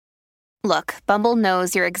Look, Bumble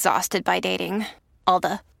knows you're exhausted by dating. All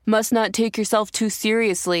the must not take yourself too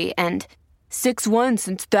seriously and 6'1"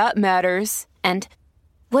 since that matters. And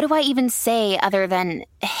what do I even say other than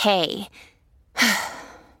hey?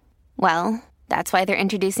 Well, that's why they're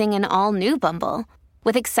introducing an all-new Bumble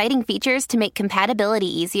with exciting features to make compatibility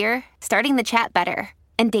easier, starting the chat better,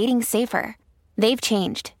 and dating safer. They've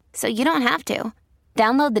changed, so you don't have to.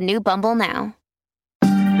 Download the new Bumble now.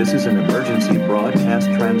 This is an emergency broadcast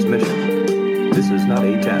transmission. This is not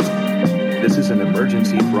a test. This is an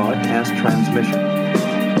emergency broadcast transmission.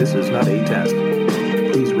 This is not a test.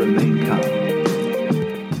 Please remain calm.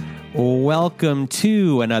 Welcome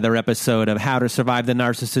to another episode of How to Survive the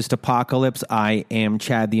Narcissist Apocalypse. I am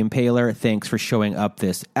Chad the Impaler. Thanks for showing up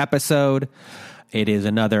this episode. It is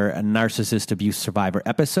another narcissist abuse survivor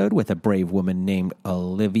episode with a brave woman named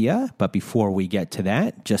Olivia. But before we get to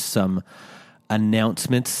that, just some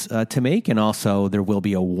announcements to make, and also there will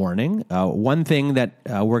be a warning. One thing that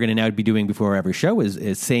we're going to now be doing before every show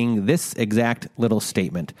is saying this exact little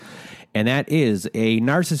statement, and that is a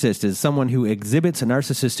narcissist is someone who exhibits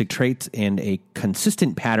narcissistic traits and a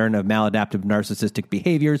consistent pattern of maladaptive narcissistic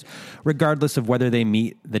behaviors, regardless of whether they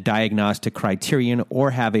meet the diagnostic criterion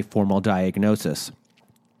or have a formal diagnosis.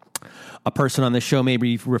 A person on the show may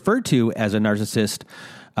be referred to as a narcissist,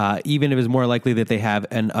 even if it's more likely that they have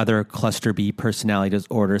an other cluster B personality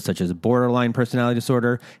disorder, such as borderline personality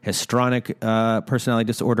disorder, histrionic personality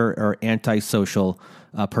disorder, or antisocial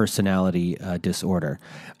personality disorder.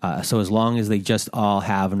 So as long as they just all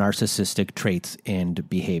have narcissistic traits and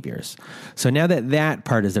behaviors. So now that that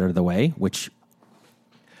part is out of the way, which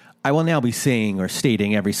I will now be saying or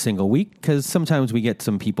stating every single week, because sometimes we get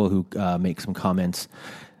some people who make some comments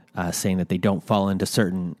saying that they don't fall into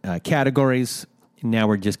certain categories. Now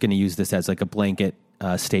we're just going to use this as like a blanket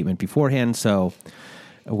statement beforehand, so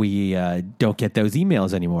we don't get those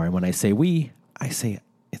emails anymore. And when I say we, I say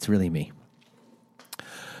it's really me.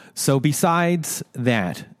 So besides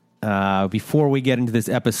that, before we get into this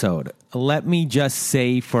episode, let me just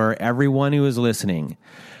say for everyone who is listening,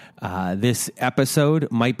 this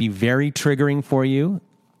episode might be very triggering for you.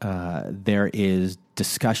 There is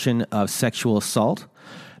discussion of sexual assault.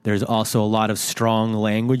 There's also a lot of strong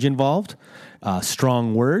language involved.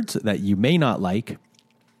 Strong words that you may not like.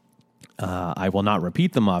 I will not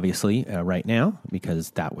repeat them, obviously, right now,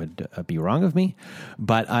 because that would be wrong of me.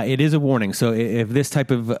 But it is a warning. So if this type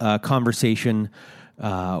of conversation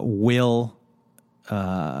will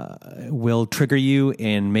trigger you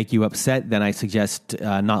and make you upset, then I suggest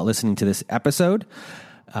not listening to this episode.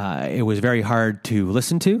 It was very hard to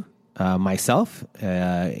listen to myself,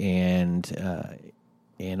 and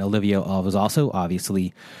Olivia was also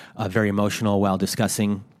obviously very emotional while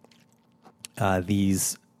discussing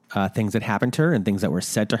these things that happened to her and things that were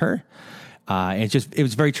said to her. It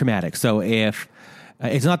was very traumatic. So if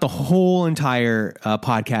it's not the whole entire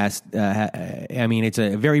podcast, I mean, it's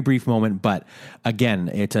a very brief moment, but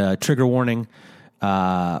again, it's a trigger warning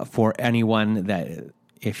for anyone that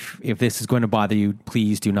if this is going to bother you,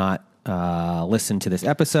 please do not listen to this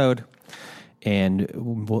episode, and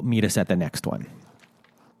we'll meet us at the next one.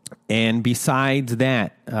 And besides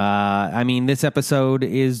that, I mean, this episode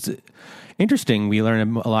is interesting. We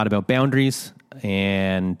learn a lot about boundaries,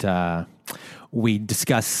 and we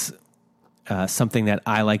discuss something that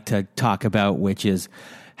I like to talk about, which is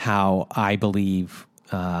how I believe,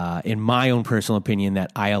 in my own personal opinion,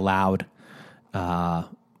 that I allowed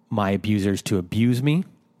my abusers to abuse me.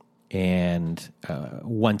 And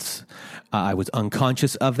once I was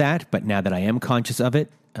unconscious of that, but now that I am conscious of it,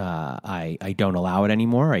 I don't allow it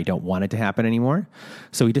anymore. I don't want it to happen anymore.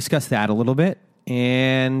 So we discuss that a little bit,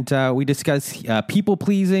 and we discuss people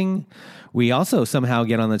pleasing. We also somehow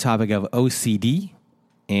get on the topic of OCD,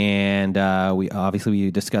 and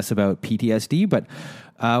we discuss about PTSD, but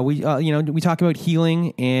we talk about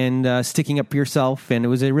healing and sticking up for yourself. And it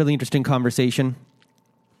was a really interesting conversation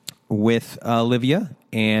with Olivia.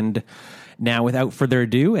 And now, without further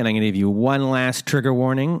ado, and I'm going to give you one last trigger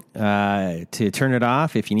warning to turn it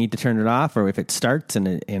off if you need to turn it off, or if it starts and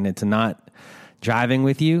it's not jiving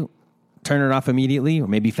with you, turn it off immediately, or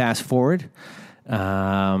maybe fast forward.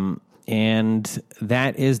 And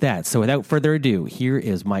that is that. So without further ado, here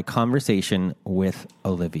is my conversation with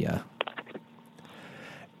Olivia.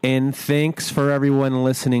 And thanks for everyone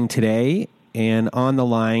listening today. And on the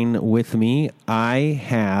line with me, I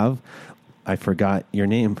forgot your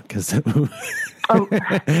name because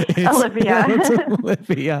Olivia.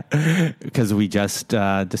 Olivia, because we just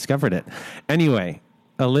discovered it. Anyway,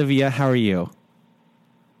 Olivia, how are you?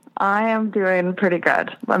 I am doing pretty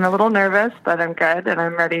good. I'm a little nervous, but I'm good, and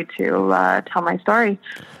I'm ready to tell my story.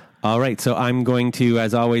 All right, so I'm going to,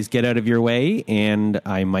 as always, get out of your way, and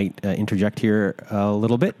I might interject here a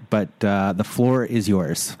little bit, but the floor is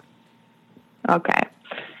yours. Okay.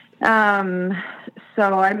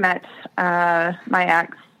 So I met my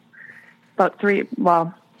ex about 3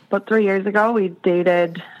 years ago. We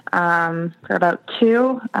dated for about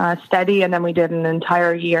 2, steady, and then we did an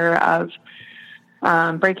entire year of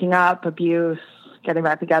breaking up, abuse, getting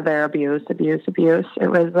back together, abuse.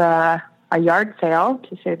 It was a yard sale,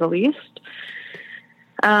 to say the least.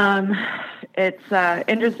 It's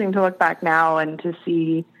interesting to look back now and to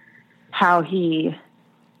see how he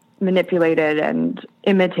manipulated and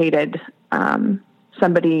imitated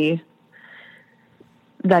somebody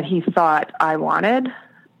that he thought I wanted.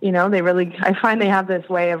 I find they have this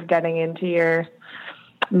way of getting into your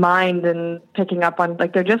mind and picking up on,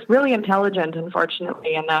 they're just really intelligent,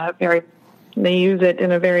 unfortunately, and they use it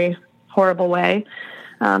in a very horrible way.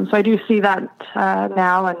 So I do see that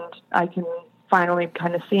now, and I can finally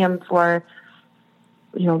kind of see him for,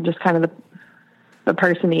 just kind of the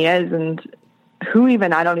person he is, and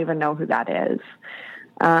I don't even know who that is.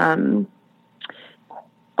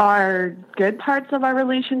 Our good parts of our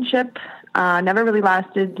relationship never really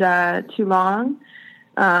lasted too long.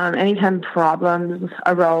 Anytime problems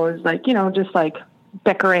arose, just like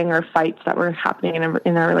bickering or fights that were happening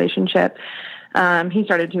in our relationship, he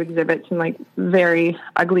started to exhibit some very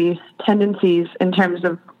ugly tendencies in terms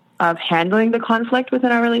of handling the conflict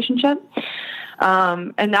within our relationship.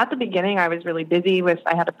 And at the beginning, I was really busy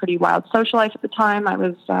I had a pretty wild social life at the time. I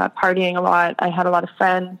was partying a lot. I had a lot of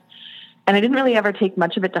friends, and I didn't really ever take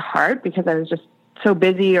much of it to heart because I was just so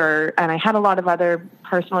busy, and I had a lot of other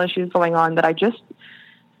personal issues going on that I just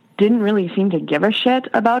didn't really seem to give a shit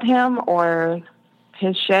about him or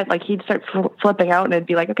his shit. He'd start flipping out, and it'd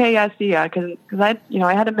be like, okay, yeah, see ya. Cause I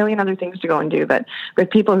had a million other things to go and do with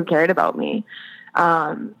people who cared about me.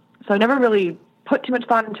 So I never really put too much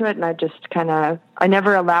thought into it. And I just I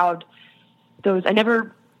never allowed those,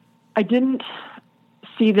 I didn't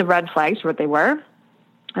see the red flags for what they were,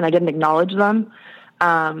 and I didn't acknowledge them.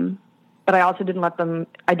 But I also didn't let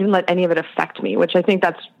any of it affect me, which I think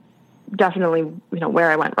that's definitely,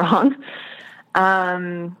 where I went wrong.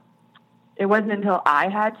 It wasn't until I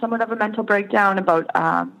had somewhat of a mental breakdown about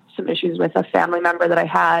some issues with a family member that I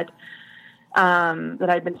had that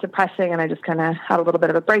I'd been suppressing, and I just kind of had a little bit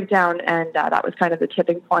of a breakdown, and that was kind of the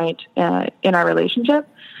tipping point in our relationship.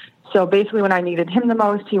 So basically when I needed him the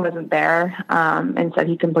most, he wasn't there, and said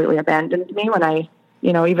he completely abandoned me when I,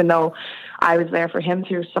 even though I was there for him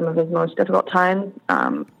through some of his most difficult times,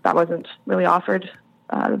 that wasn't really offered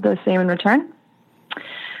the same in return.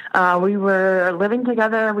 We were living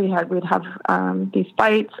together. We'd have these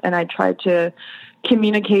fights, and I tried to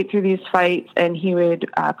communicate through these fights, and he would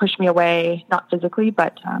push me away, not physically,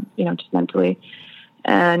 but just mentally.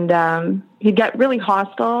 And he'd get really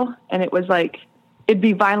hostile, and it was it'd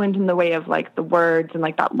be violent in the way of the words and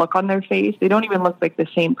that look on their face. They don't even look like the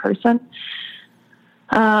same person.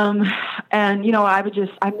 And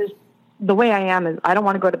the way I am is I don't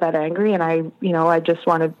want to go to bed angry, and I just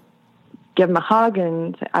want to give him a hug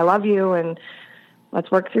and say, I love you, and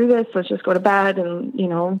let's work through this. Let's just go to bed,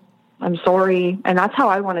 and, I'm sorry. And that's how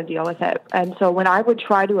I want to deal with it. And so when I would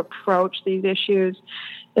try to approach these issues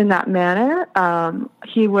in that manner,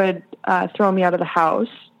 he would throw me out of the house.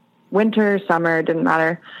 Winter, summer, didn't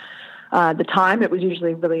matter. The time, it was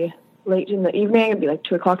usually really late in the evening. It'd be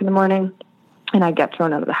 2:00 in the morning, and I'd get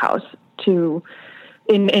thrown out of the house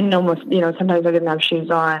in almost, sometimes I didn't have shoes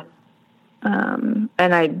on.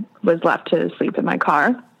 And I was left to sleep in my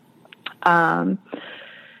car.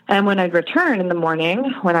 And when I'd return in the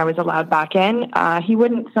morning, when I was allowed back in, he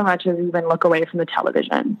wouldn't so much as even look away from the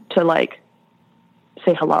television to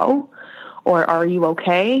say hello, or are you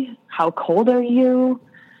okay? How cold are you?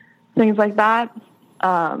 Things like that.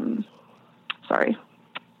 Sorry.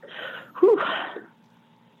 Whew.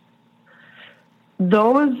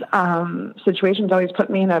 Those situations always put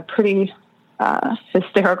me in a pretty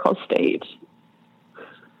hysterical state.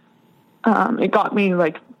 It got me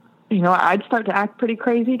I'd start to act pretty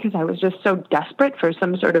crazy because I was just so desperate for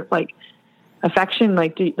some sort of affection.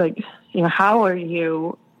 How are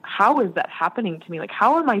you? How is that happening to me?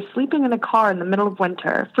 How am I sleeping in a car in the middle of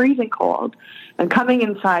winter, freezing cold, and coming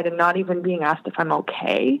inside and not even being asked if I'm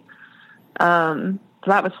okay? So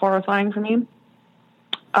that was horrifying for me.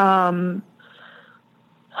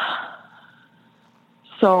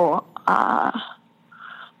 So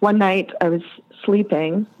one night I was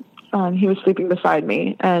sleeping, he was sleeping beside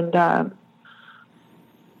me, and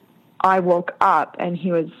I woke up and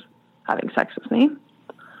he was having sex with me.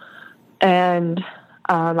 And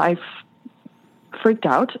I freaked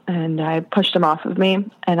out and I pushed him off of me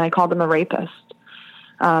and I called him a rapist,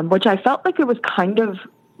 which I felt like it was kind of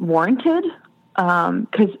warranted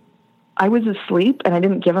because I was asleep and I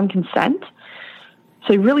didn't give him consent.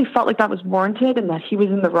 So I really felt like that was warranted and that he was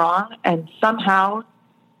in the wrong. And somehow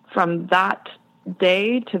from that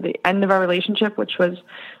day to the end of our relationship, which was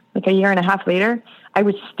like a year and a half later, I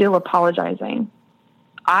was still apologizing.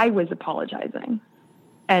 I was apologizing.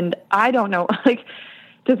 And I don't know, like,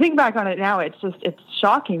 to think back on it now, it's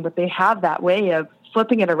shocking, but they have that way of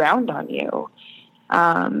flipping it around on you.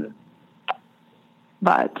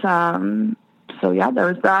 So yeah, there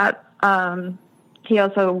was that. He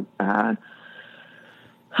also,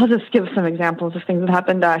 I'll just give some examples of things that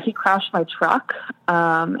happened. He crashed my truck,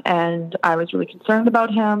 and I was really concerned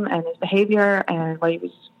about him and his behavior and what he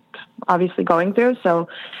was obviously going through. So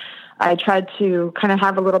I tried to kind of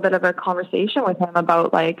have a little bit of a conversation with him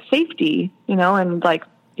about like safety, and like,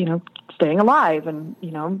 staying alive and,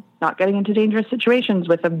 not getting into dangerous situations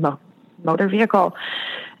with a motor vehicle.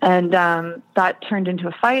 And that turned into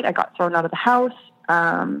a fight. I got thrown out of the house.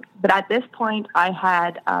 But at this point I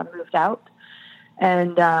had moved out.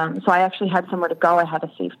 And so I actually had somewhere to go. I had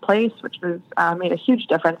a safe place, which was made a huge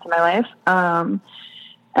difference in my life.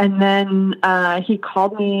 And then he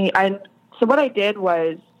called me. So what I did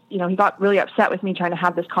was, he got really upset with me trying to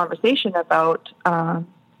have this conversation about,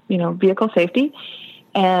 vehicle safety.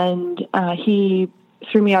 And he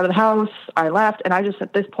threw me out of the house. I left. And I just,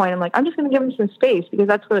 at this point, I'm like, I'm just going to give him some space, because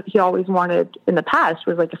that's what he always wanted in the past,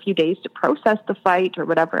 was like a few days to process the fight or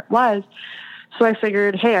whatever it was. So I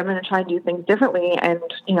figured, hey, I'm going to try and do things differently. And,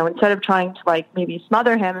 instead of trying to like maybe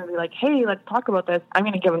smother him and be like, hey, let's talk about this, I'm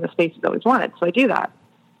going to give him the space he's always wanted. So I do that.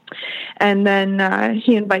 And then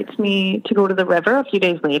he invites me to go to the river a few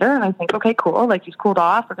days later. And I think, okay, cool. Like, he's cooled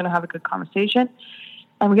off. We're going to have a good conversation.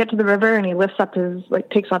 And we get to the river and he lifts up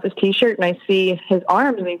takes off his t-shirt, and I see his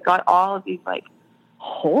arms, and he's got all of these like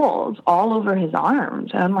holes all over his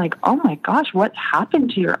arms. And I'm like, oh my gosh, what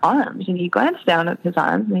happened to your arms? And he glanced down at his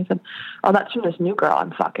arms and he said, oh, that's from this new girl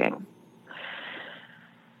I'm fucking.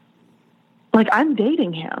 Like, I'm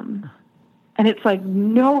dating him. And it's like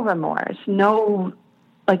no remorse, no,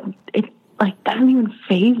 like, it like doesn't even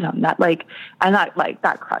faze him. That like, and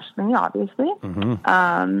that crushed me, obviously.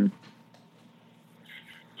 Mm-hmm.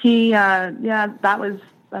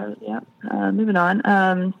 Moving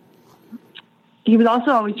on. He was also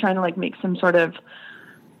always trying to like make some sort of,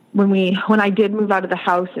 when I did move out of the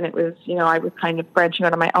house and it was, I was kind of branching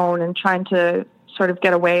out on my own and trying to sort of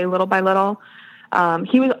get away little by little.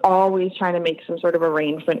 He was always trying to make some sort of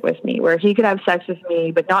arrangement with me where he could have sex with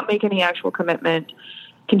me, but not make any actual commitment,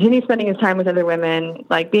 continue spending his time with other women,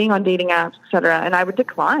 like being on dating apps, etc. And I would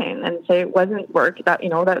decline and say it wasn't that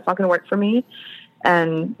it's not going to work for me.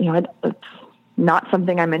 And, it's not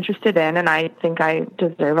something I'm interested in. And I think I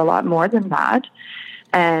deserve a lot more than that.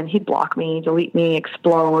 And he'd block me, delete me,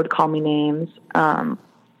 explode, call me names. I've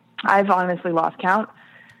honestly lost count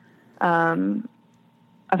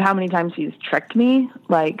of how many times he's tricked me,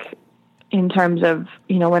 like in terms of,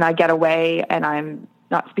 when I get away and I'm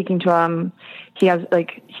not speaking to him, he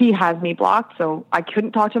has me blocked. So I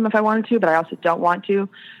couldn't talk to him if I wanted to, but I also don't want to.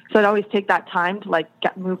 So I'd always take that time to like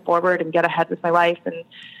move forward and get ahead with my life and,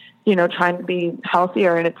 trying to be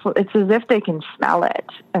healthier. And it's as if they can smell it.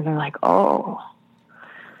 And they're like, oh,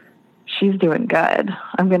 she's doing good.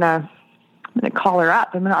 I'm going to call her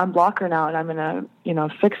up. I'm going to unblock her now. And I'm going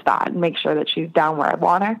to, fix that and make sure that she's down where I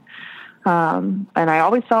want her. And I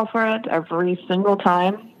always fell for it every single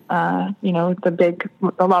time. The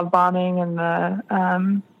love bombing and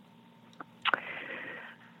the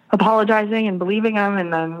apologizing and believing him.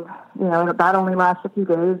 And then, that only lasts a few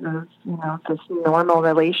days of, this normal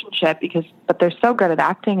relationship but they're so good at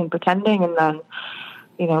acting and pretending. And then,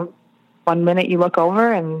 one minute you look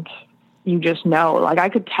over and you just know, like I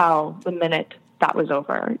could tell the minute that was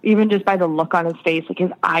over, even just by the look on his face, like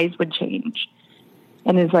his eyes would change.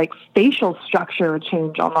 And his like facial structure would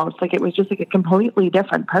change almost. Like it was just like a completely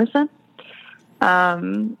different person. I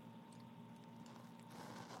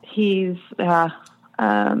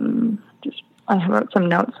wrote some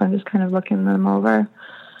notes, so I'm just kind of looking them over.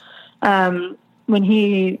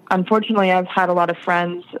 Unfortunately, I've had a lot of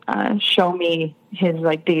friends show me his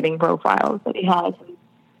like dating profiles that he has. And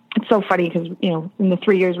it's so funny because, in the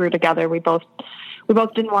 3 years we were together, we both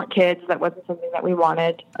didn't want kids. That wasn't something that we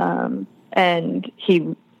wanted. And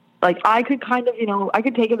he, like, I could kind of, I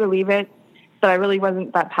could take it or leave it, but I really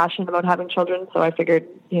wasn't that passionate about having children. So I figured,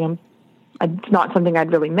 it's not something I'd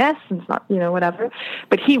really miss. It's not, whatever.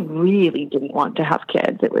 But he really didn't want to have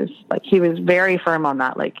kids. It was like, he was very firm on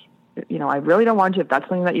that. Like, I really don't want to. If that's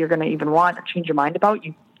something that you're going to even want or change your mind about,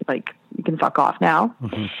 you like, you can fuck off now.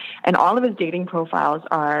 Mm-hmm. And all of his dating profiles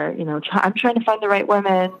are, I'm trying to find the right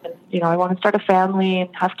woman. And, I want to start a family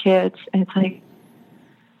and have kids. And it's like,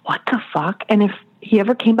 what the fuck? And if he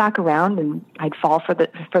ever came back around and I'd fall for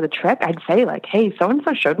the trick, I'd say like, hey,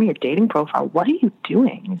 so-and-so showed me your dating profile. What are you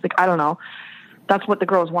doing? He's like, I don't know. That's what the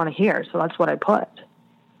girls want to hear. So that's what I put.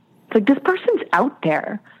 It's like, this person's out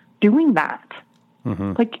there doing that.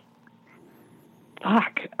 Mm-hmm. Like,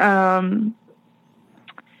 fuck.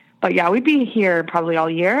 But yeah, we'd be here probably all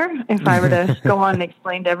year if I were to go on and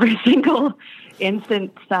explain every single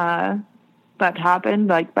instance that happened.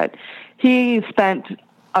 But he spent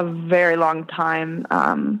a very long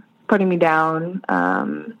time putting me down,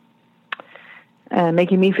 and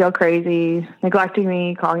making me feel crazy, neglecting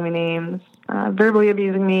me, calling me names, verbally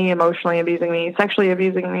abusing me, emotionally abusing me, sexually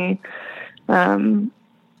abusing me. And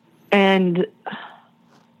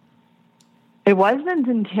it wasn't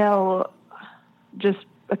until just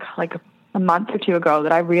like a month or two ago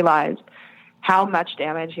that I realized how much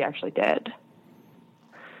damage he actually did.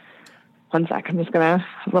 One sec, I'm just going to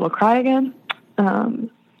have a little cry again.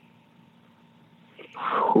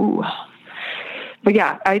 But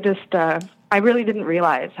yeah, I really didn't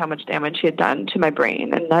realize how much damage he had done to my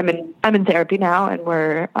brain. And I'm in therapy now, and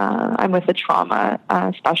I'm with a trauma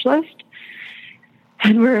specialist,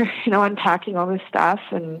 and we're, unpacking all this stuff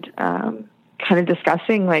and kind of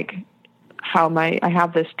discussing like how I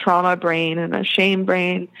have this trauma brain and a shame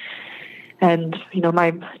brain, and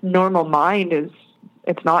my normal mind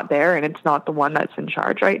it's not there, and it's not the one that's in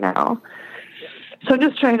charge right now. So I'm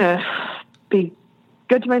just trying to be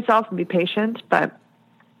good to myself and be patient, but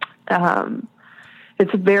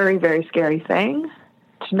it's a very, very scary thing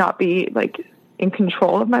to not be like in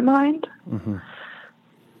control of my mind. Mm-hmm.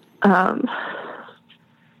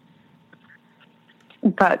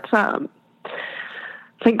 But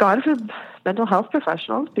thank God for mental health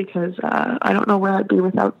professionals, because I don't know where I'd be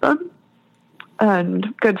without them,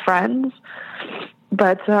 and good friends.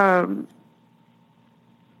 But what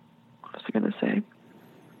was I going to say?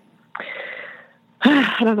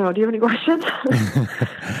 I don't know. Do you have any questions?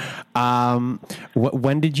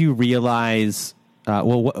 When did you realize,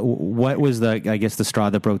 what was the straw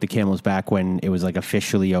that broke the camel's back, when it was like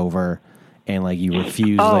officially over and like you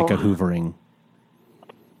refused like a hoovering?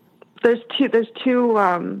 There's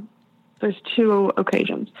two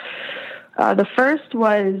occasions. The first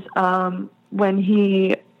was when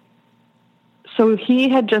he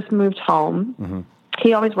had just moved home. Mm-hmm.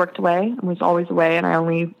 He always worked away and was always away, and I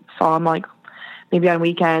only saw him like maybe on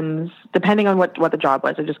weekends, depending on what the job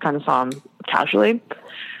was. I just kind of saw him casually.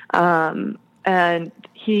 And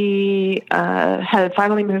he had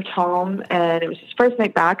finally moved home, and it was his first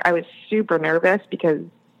night back. I was super nervous because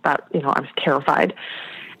I was terrified.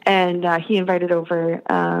 And he invited over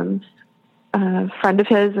a friend of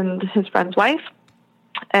his and his friend's wife.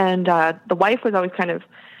 And the wife was always kind of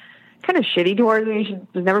shitty towards me. She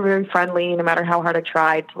was never very friendly, no matter how hard I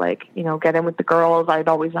tried to get in with the girls. I'd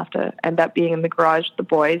always have to end up being in the garage with the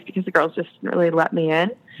boys because the girls just didn't really let me in.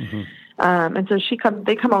 Mm-hmm. And so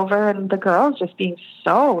they come over, and the girl's just being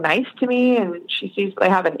so nice to me, and she sees they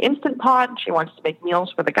have an Instant Pot, and she wants to make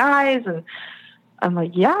meals for the guys, and I'm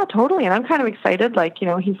like, yeah, totally. And I'm kind of excited,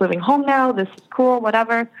 he's living home now, this is cool,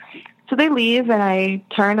 whatever. So they leave, and I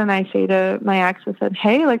turn and I say to my ex, I said,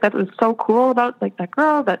 hey, that was so cool about that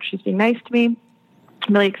girl, that she's being nice to me.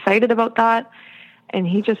 I'm really excited about that. And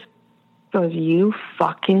he just goes, you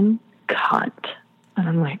fucking cunt. And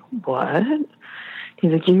I'm like, what?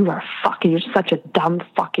 He's like, you're such a dumb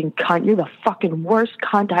fucking cunt. You're the fucking worst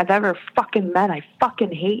cunt I've ever fucking met. I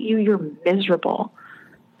fucking hate you. You're miserable.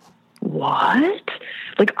 What?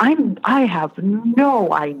 I have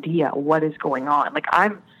no idea what is going on.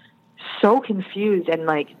 I'm so confused, and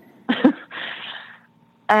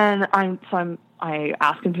and I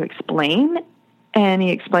asked him to explain, and he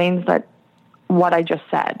explains that what I just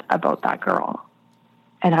said about that girl,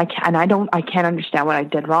 and I can't understand what I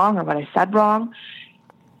did wrong or what I said wrong.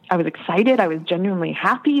 I was excited. I was genuinely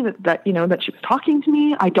happy that she was talking to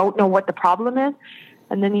me. I don't know what the problem is.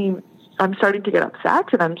 And then I'm starting to get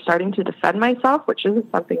upset, and I'm starting to defend myself, which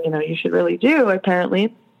isn't something, you should really do,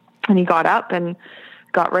 apparently. And he got up and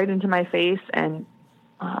got right into my face and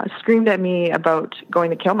screamed at me about going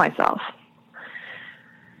to kill myself,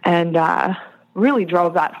 and really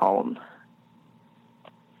drove that home.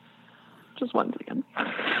 Just one second.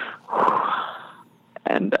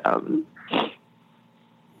 And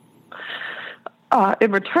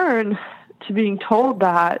in return to being told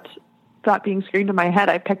that being screamed in my head,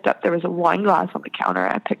 I picked up, there was a wine glass on the counter.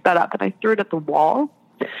 I picked that up and I threw it at the wall,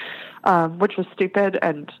 which was stupid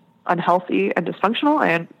and unhealthy and dysfunctional.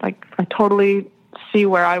 And I totally see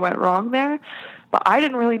where I went wrong there, but I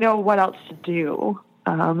didn't really know what else to do.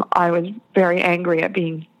 I was very angry at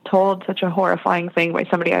being told such a horrifying thing by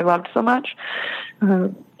somebody I loved so much.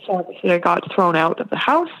 So obviously I got thrown out of the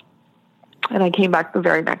house, and I came back the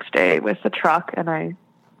very next day with the truck, and I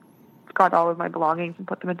got all of my belongings and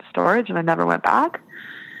put them into storage, and I never went back.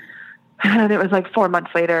 And it was like 4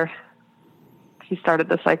 months later, he started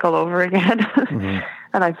the cycle over again. Mm-hmm.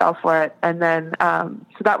 And I fell for it. And then,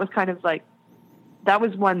 so that was kind of like, that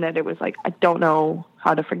was one that it was like, I don't know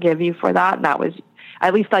how to forgive you for that. And that was,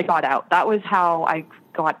 at least I got out. That was how I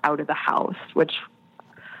got out of the house, which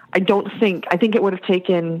I think it would have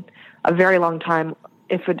taken a very long time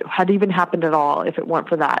if it had even happened at all, if it weren't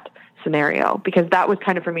for that scenario, because that was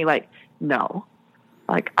kind of for me like, no,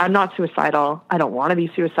 like I'm not suicidal. I don't want to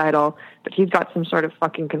be suicidal, but he's got some sort of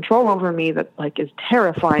fucking control over me that like is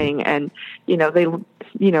terrifying. And, he's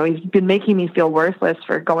been making me feel worthless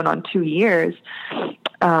for going on 2 years.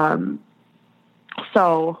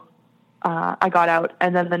 So I got out,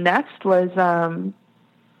 and then the next was,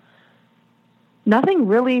 nothing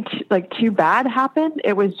really too bad happened.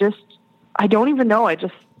 It was just, I don't even know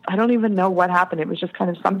what happened. It was just kind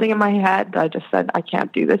of something in my head. I just said, I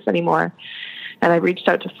can't do this anymore. And I reached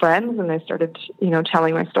out to friends, and I started,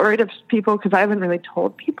 telling my story to people, because I haven't really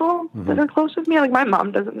told people mm-hmm. that are close with me. Like my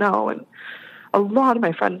mom doesn't know, and a lot of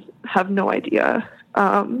my friends have no idea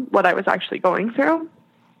what I was actually going through.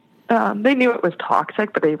 They knew it was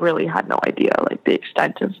toxic, but they really had no idea, like the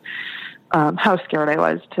extent of how scared I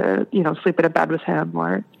was to, sleep in a bed with him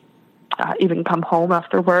or even come home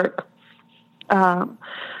after work. So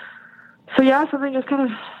something just kind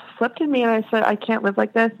of flipped in me, and I said, I can't live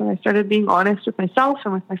like this. And I started being honest with myself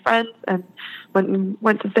and with my friends, and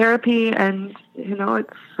went to therapy. And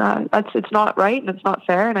it's not right, and it's not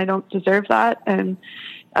fair, and I don't deserve that. And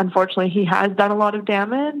unfortunately, he has done a lot of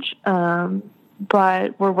damage.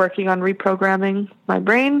 But we're working on reprogramming my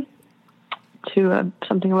brain to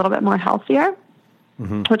something a little bit more healthier,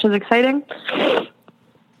 mm-hmm. which is exciting.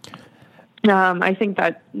 I think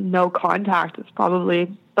that no contact is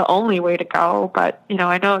probably the only way to go, but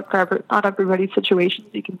I know for not everybody's situations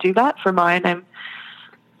you can do that. For mine, I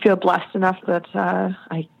feel blessed enough that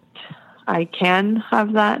I can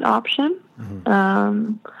have that option.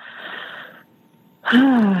 Mm-hmm.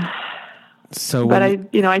 But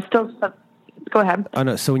I still go ahead. Oh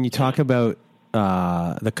no! So when you talk about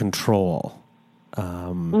the control,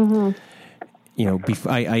 mm-hmm.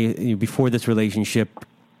 Before this relationship,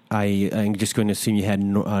 I'm just going to assume you had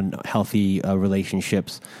healthy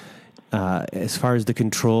relationships. As far as the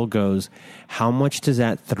control goes, how much does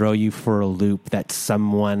that throw you for a loop that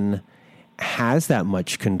someone has that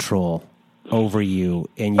much control over you,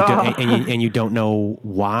 and you don't know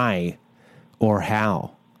why or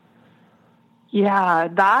how? Yeah,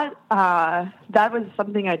 that was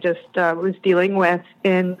something I just was dealing with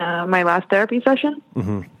in my last therapy session.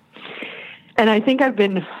 Mm-hmm. And I think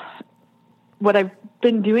what I've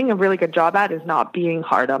been doing a really good job at is not being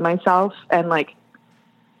hard on myself, and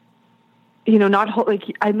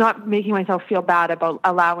I'm not making myself feel bad about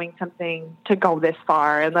allowing something to go this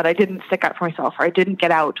far, and that I didn't stick up for myself, or I didn't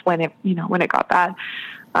get out when it got bad.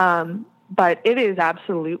 But it is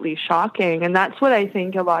absolutely shocking. And that's what I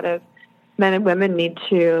think a lot of men and women need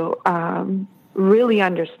to really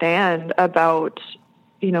understand about,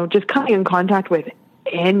 just coming in contact with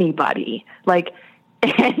anybody, like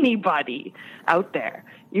anybody out there.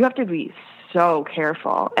 You have to be so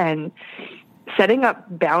careful, and setting up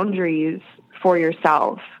boundaries for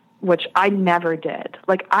yourself, which I never did.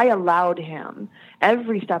 Like I allowed him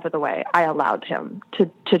every step of the way. I allowed him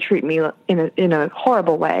to treat me in a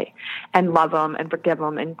horrible way, and love him and forgive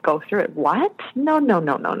him and go through it. What? No.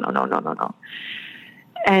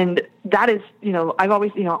 And that is, I've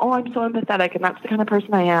always, I'm so empathetic, and that's the kind of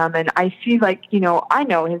person I am. And I feel like, I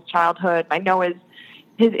know his childhood, I know his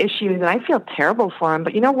issues, and I feel terrible for him.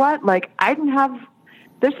 But you know what? Like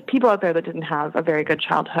there's people out there that didn't have a very good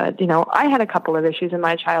childhood. I had a couple of issues in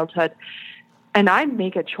my childhood, and I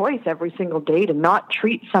make a choice every single day to not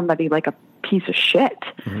treat somebody like a piece of shit.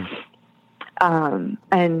 Mm-hmm.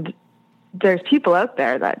 And there's people out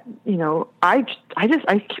there that, I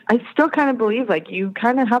still kind of believe like you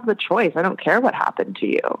kind of have the choice. I don't care what happened to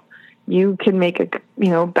you. You can make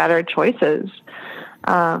better choices.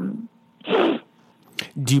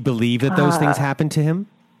 Do you believe that those things happened to him?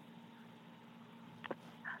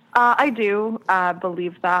 I do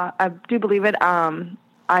believe that. I do believe it.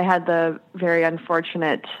 I had the very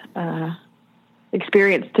unfortunate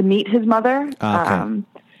experience to meet his mother. Okay.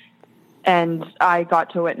 And I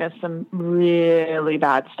got to witness some really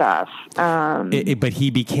bad stuff. But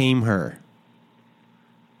he became her.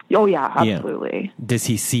 Oh yeah, absolutely. Yeah. Does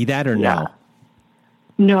he see that or no?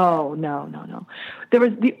 No. There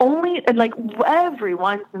was the only, like every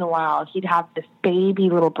once in a while, he'd have this baby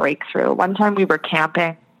little breakthrough. One time we were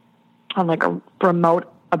camping on like a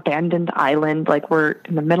remote abandoned island, like we're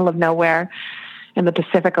in the middle of nowhere in the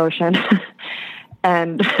Pacific Ocean.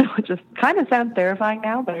 And which just kind of sounds terrifying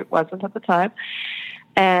now, but it wasn't at the time.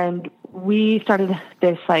 And we started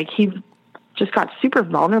this, like, he just got super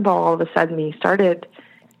vulnerable all of a sudden. He started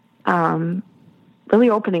really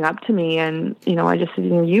opening up to me. And, I just said,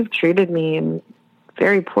 you've treated me in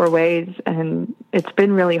very poor ways, and it's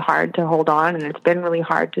been really hard to hold on, and it's been really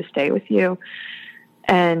hard to stay with you.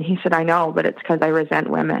 And he said, I know, but it's because I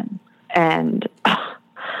resent women. And,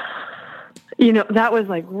 that was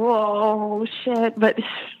like, whoa, shit. But,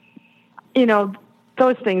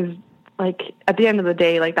 those things, like, at the end of the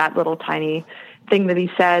day, like, that little tiny thing that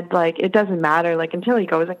he said, like, it doesn't matter, like, until he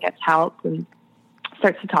goes and gets help and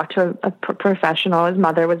starts to talk to a professional. His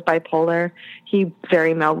mother was bipolar. He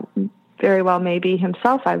very well maybe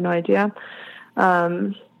himself, I have no idea.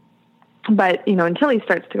 But, until he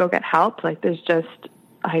starts to go get help, like, there's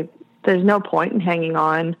no point in hanging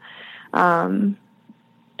on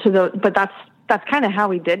but that's kind of how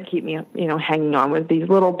he did keep me, hanging on with these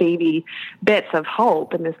little baby bits of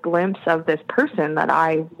hope and this glimpse of this person that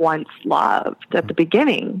I once loved at the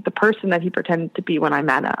beginning, the person that he pretended to be when I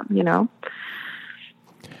met him,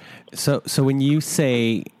 So when you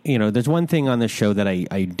say, there's one thing on the show that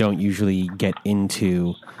I don't usually get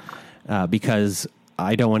into because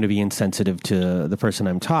I don't want to be insensitive to the person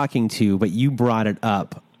I'm talking to, but you brought it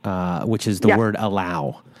up, which is the word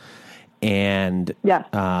allow. And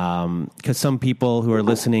because some people who are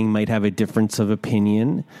listening might have a difference of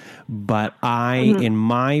opinion, but in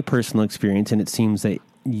my personal experience, and it seems that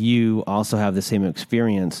you also have the same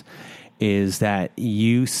experience, is that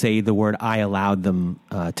you say the word, I allowed them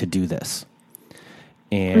to do this.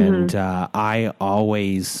 And I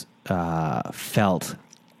always felt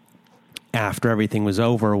after everything was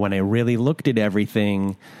over, when I really looked at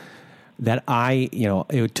everything, that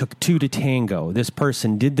it took two to tango. This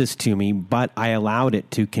person did this to me, but I allowed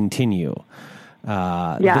it to continue.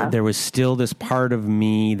 There was still this part of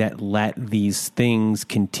me that let these things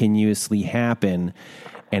continuously happen.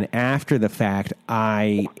 And after the fact,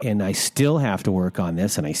 I still have to work on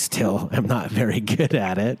this, and I still am not very good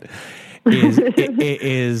at it,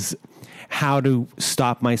 is how to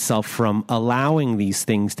stop myself from allowing these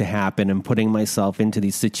things to happen and putting myself into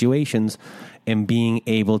these situations and being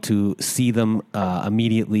able to see them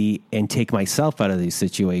immediately and take myself out of these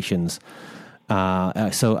situations.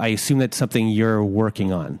 So I assume that's something you're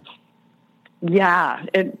working on. Yeah,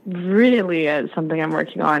 it really is something I'm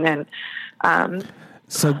working on. And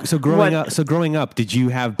so growing up, did you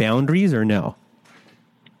have boundaries or no?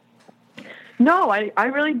 No, I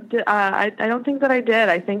really did. I don't think that I did.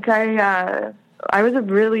 I think I was a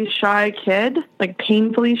really shy kid, like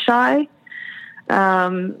painfully shy.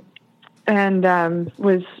 And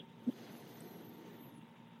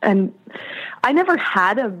I never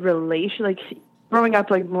had a relation, like growing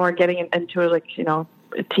up, like more getting into like, a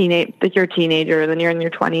like you're a teenager, then you're in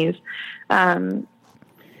your 20s.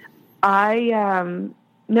 I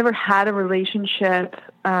never had a relationship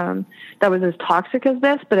that was as toxic as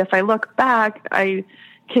this, but if I look back, I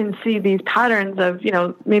can see these patterns of,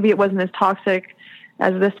 maybe it wasn't as toxic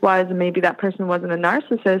as this was, and maybe that person wasn't a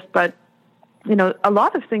narcissist, but a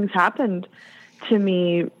lot of things happened to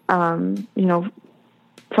me, from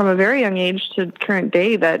a very young age to current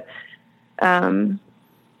day that I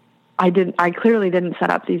clearly didn't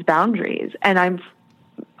set up these boundaries. And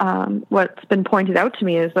what's been pointed out to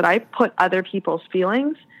me is that I put other people's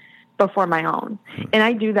feelings before my own. And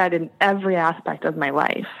I do that in every aspect of my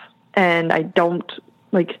life. And I don't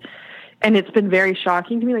and it's been very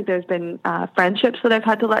shocking to me. Like there's been friendships that I've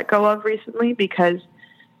had to let go of recently because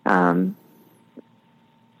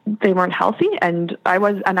they weren't healthy, and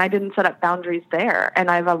I didn't set up boundaries there.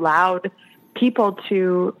 And I've allowed people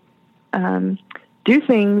to do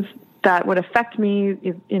things that would affect me,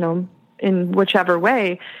 in whichever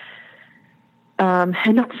way,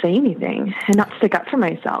 and not say anything and not stick up for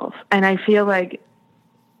myself. And I feel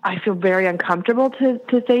very uncomfortable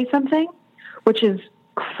to say something, which is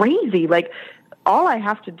crazy. Like all I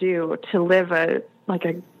have to do to live a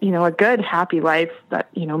good, happy life that,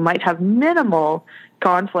 might have minimal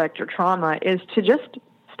conflict or trauma is to just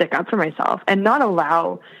stick up for myself and not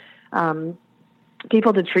allow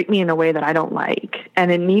people to treat me in a way that I don't like.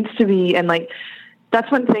 And it needs to be, and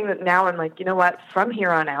that's one thing that now I'm like, you know what, from here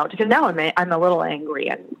on out, because now I'm a little angry,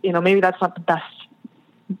 and, maybe that's not the best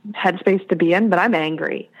headspace to be in, but I'm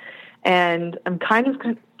angry. And I'm kind of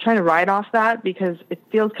trying to ride off that because it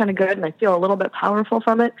feels kind of good and I feel a little bit powerful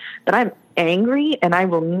from it, but I'm angry and I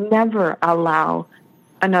will never allow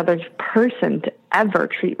another person to ever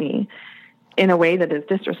treat me in a way that is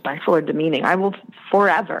disrespectful or demeaning. I will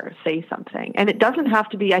forever say something. And it doesn't have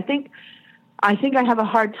to be, I think I have a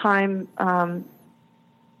hard time,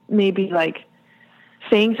 maybe like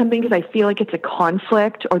saying something because I feel like it's a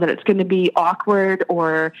conflict or that it's going to be awkward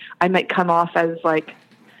or I might come off as like,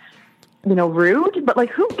 you know, rude, but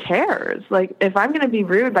like, who cares? Like, if I'm going to be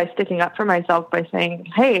rude by sticking up for myself by saying,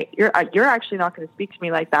 hey, you're actually not going to speak to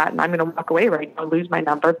me like that, and I'm going to walk away right now, lose my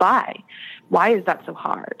number, bye. Why is that so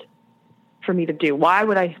hard for me to do? Why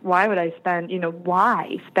would I spend,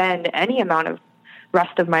 why spend any amount of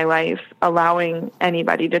rest of my life allowing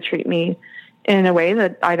anybody to treat me in a way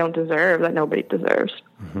that I don't deserve, that nobody deserves?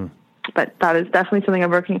 Mm-hmm. But that is definitely something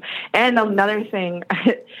I'm working. And another thing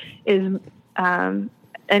is,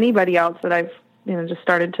 anybody else that I've, just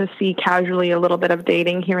started to see casually a little bit of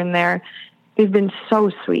dating here and there, they've been so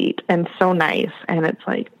sweet and so nice. And it's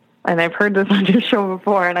like, and I've heard this on your show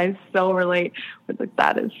before and I so relate with like,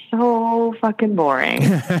 that is so fucking boring.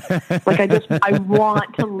 Like I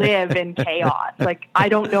want to live in chaos. Like I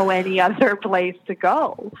don't know any other place to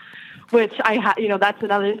go, which that's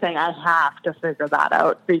another thing. I have to figure that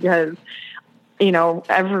out because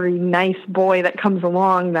every nice boy that comes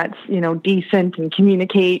along that's, decent and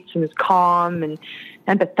communicates and is calm and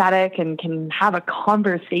empathetic and can have a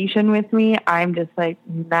conversation with me, I'm just like,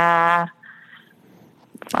 nah,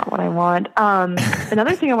 it's not what I want.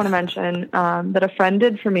 Another thing I want to mention that a friend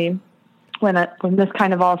did for me when this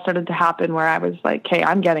kind of all started to happen where I was like, hey,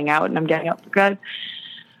 I'm getting out and I'm getting out for good.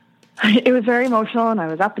 It was very emotional and I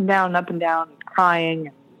was up and down, crying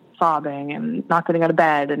and sobbing and not getting out of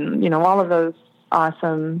bed and, all of those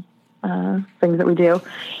awesome things that we do.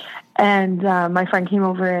 And my friend came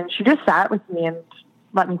over and she just sat with me and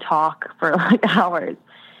let me talk for like hours.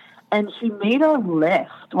 And she made a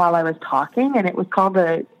list while I was talking, and it was called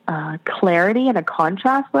a clarity and a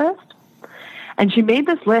contrast list. And she made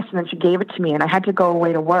this list and then she gave it to me, and I had to go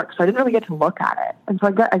away to work, so I didn't really get to look at it. And so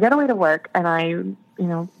I get away to work, and I,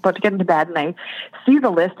 about to get into bed, and I see the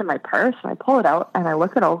list in my purse, and I pull it out and I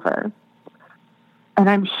look it over. And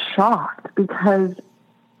I'm shocked because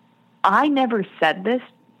I never said this.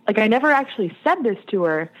 Like, I never actually said this to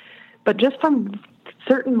her, but just from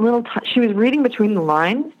certain little she was reading between the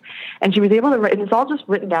lines, and she was able to write, and it's all just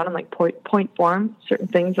written down in like point form, certain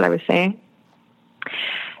things that I was saying.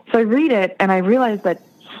 So I read it, and I realize that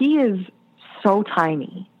he is so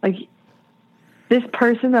tiny. Like, this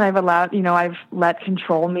person that I've allowed, I've let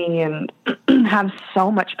control me and have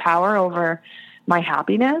so much power over my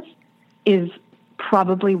happiness is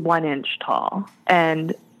probably 1 inch tall.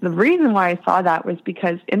 And the reason why I saw that was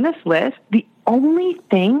because in this list, the only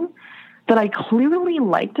thing that I clearly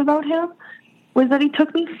liked about him was that he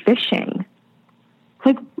took me fishing.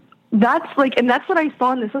 Like, that's what I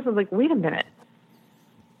saw in this list. I was like, wait a minute.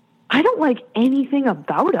 I don't like anything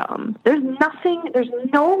about him. There's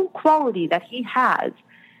no quality that he has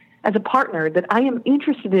as a partner that I am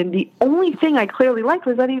interested in. The only thing I clearly liked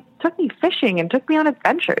was that he took me fishing and took me on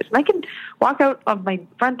adventures. And I can walk out of my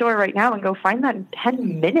front door right now and go find that in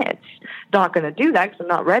 10 minutes. Not going to do that because I'm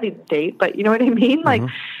not ready to date, but you know what I mean? Mm-hmm. Like,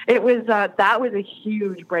 it was, that was a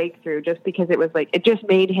huge breakthrough just because it was like, it just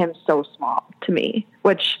made him so small to me,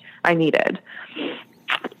 which I needed.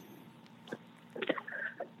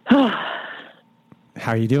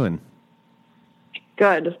 How are you doing?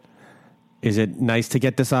 Good. Is it nice to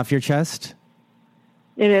get this off your chest?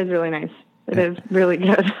 It is really nice. It is really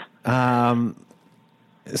good.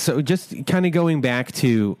 So just kind of going back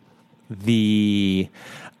to the,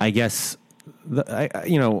 I guess,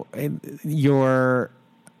 your,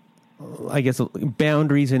 I guess,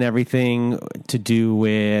 boundaries and everything to do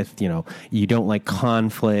with, you don't like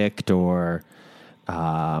conflict or,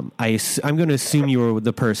 I'm going to assume you were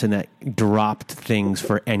the person that dropped things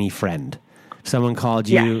for any friend. Someone called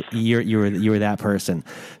you, yes. you were that person.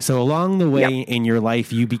 So along the way in your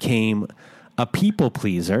life, you became a people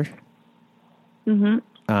pleaser.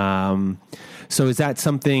 Mm-hmm. So is that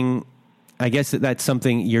something, I guess that's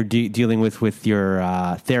something you're dealing with your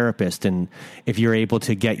therapist, and if you're able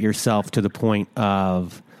to get yourself to the point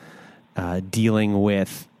of dealing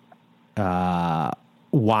with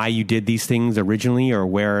why you did these things originally or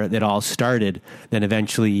where it all started, then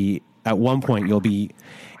eventually at one point you'll be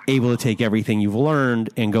able to take everything you've learned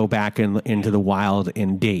and go back into the wild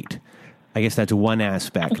and date. I guess that's one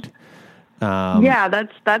aspect.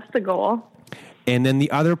 That's the goal. And then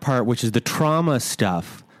the other part, which is the trauma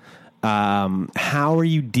stuff, how are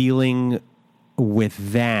you dealing with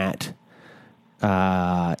that?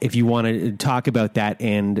 if you want to talk about that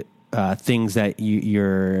and things that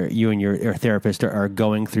you and your therapist are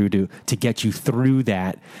going through to get you through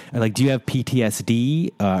that. Like, do you have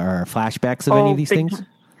PTSD or flashbacks of any of these things?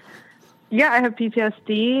 Yeah, I have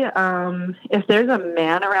PTSD. If there's a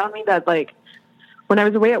man around me that, like, when I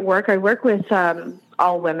was away at work, I work with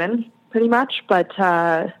all women pretty much, but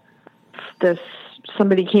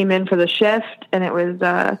somebody came in for the shift, and it was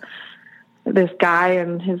this guy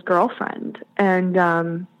and his girlfriend, and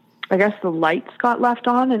I guess the lights got left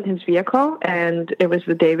on in his vehicle, and it was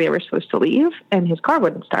the day they were supposed to leave, and his car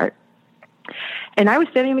wouldn't start. And I was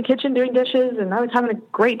standing in the kitchen doing dishes, and I was having a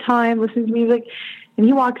great time listening to music, and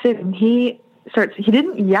he walks in, and he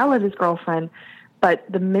didn't yell at his girlfriend, but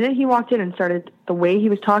the minute he walked in and started the way he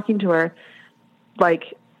was talking to her,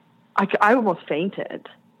 like, I almost fainted.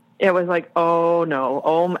 It was like, oh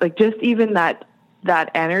no, like, just even that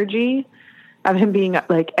energy of him being,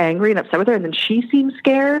 like, angry and upset with her, and then she seemed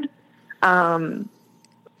scared.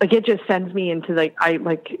 Like, it just sends me into, like, I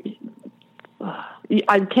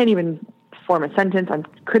can't even form a sentence. I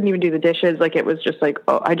couldn't even do the dishes. Like, it was just like,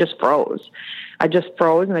 oh, I just froze,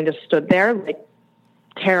 and I just stood there, like,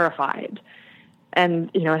 terrified.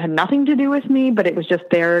 And, it had nothing to do with me, but it was just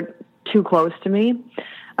there, too close to me.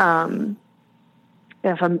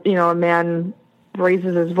 If a man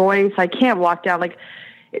raises his voice, I can't walk down, like,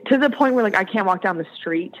 to the point where, like, I can't walk down the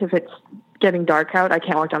street. If it's getting dark out, I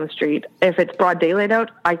can't walk down the street. If it's broad daylight out,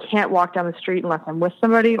 I can't walk down the street unless I'm with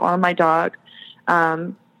somebody or my dog.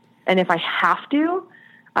 And if I have to,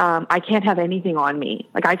 I can't have anything on me.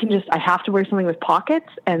 Like, I have to wear something with pockets,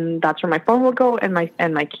 and that's where my phone will go, and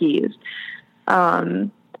my keys. So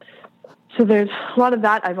there's a lot of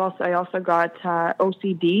that. I also got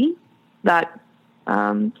OCD that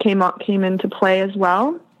came into play as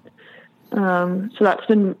well. So that's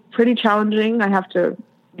been pretty challenging. I have to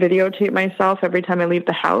videotape myself every time I leave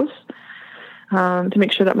the house to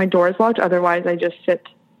make sure that my door is locked. Otherwise, I just sit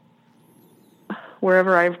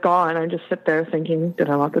wherever I've gone. I just sit there thinking, did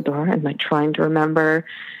I lock the door? And, like, trying to remember,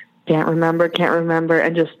 can't remember,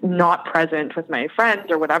 and just not present with my friends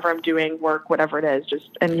or whatever I'm doing, work, whatever it is.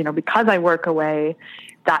 And because I work away,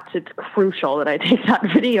 it's crucial that I take that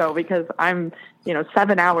video, because I'm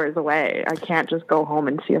 7 hours away. I can't just go home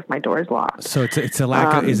and see if my door is locked. So it's a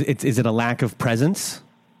lack of, is it a lack of presence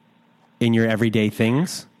in your everyday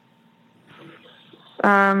things?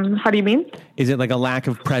 How do you mean? Is it like a lack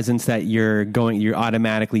of presence that you're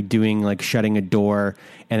automatically doing, like shutting a door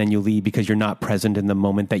and then you leave because you're not present in the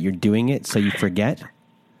moment that you're doing it, so you forget?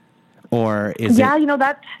 Or is it?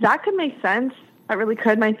 Yeah, that could make sense. It really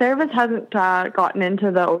could. My therapist hasn't gotten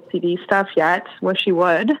into the OCD stuff yet. Wish he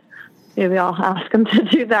would. Maybe I'll ask him to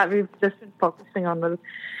do that. We've just been focusing on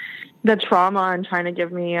the trauma and trying to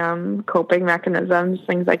give me coping mechanisms,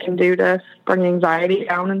 things I can do to bring anxiety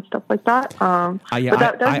down and stuff like that.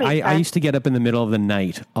 I used to get up in the middle of the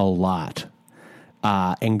night a lot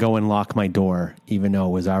and go and lock my door, even though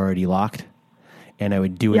it was already locked. And I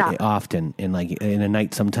would do it often. And, like, in a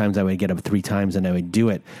night, sometimes I would get up 3 times and I would do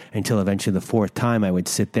it until eventually the 4th time I would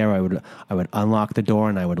sit there. I would unlock the door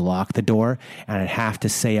and I would lock the door, and I'd have to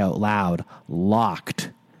say out loud,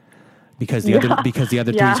 locked, because the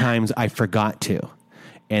other 3 times I forgot to.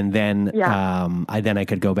 And then I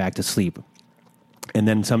could go back to sleep. And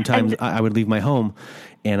then sometimes I would leave my home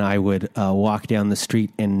and I would walk down the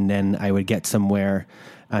street, and then I would get somewhere.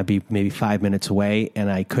 I'd be maybe 5 minutes away, and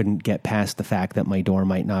I couldn't get past the fact that my door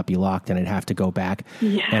might not be locked, and I'd have to go back,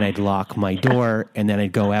 and I'd lock my door, and then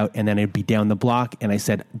I'd go out, and then I'd be down the block, and I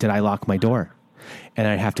said, did I lock my door? And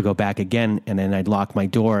I'd have to go back again, and then I'd lock my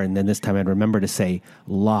door, and then this time I'd remember to say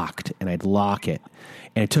locked, and I'd lock it.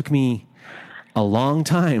 And it took me a long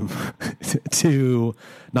time to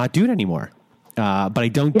not do it anymore. But I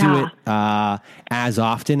don't do it as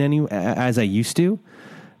often as I used to.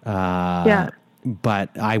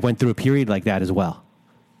 But I went through a period like that as well.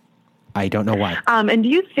 I don't know why. And do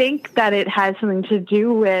you think that it has something to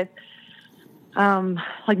do with,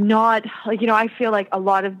 I feel like a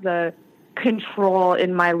lot of the control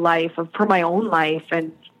in my life, for my own life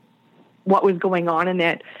and what was going on in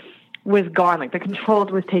it, was gone. Like, the control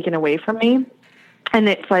was taken away from me. And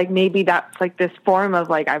it's like, maybe that's like this form of,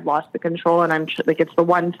 like, I've lost the control, and I'm like, it's the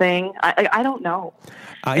one thing. I don't know.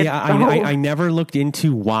 I never looked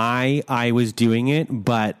into why I was doing it,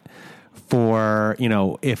 but for,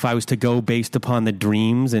 if I was to go based upon the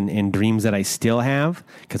dreams and dreams that I still have,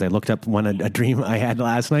 because I looked up a dream I had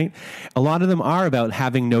last night, a lot of them are about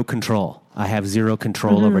having no control. I have zero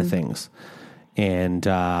control over things. And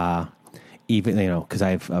even, because I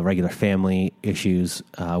have regular family issues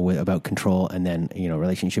about control, and then,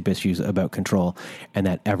 relationship issues about control, and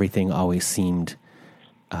that everything always seemed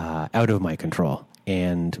out of my control.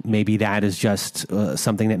 And maybe that is just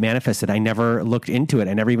something that manifested. I never looked into it.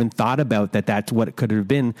 I never even thought about that that's what it could have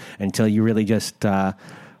been until you really just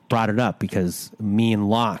brought it up, because me and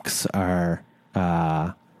locks are,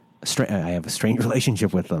 I have a strange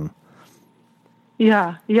relationship with them.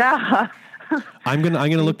 Yeah. I'm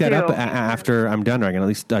gonna look that up after I'm done. I'm gonna at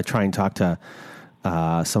least try and talk to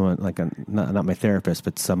someone like not my therapist,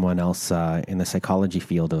 but someone else in the psychology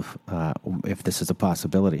field of if this is a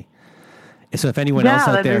possibility. So if anyone else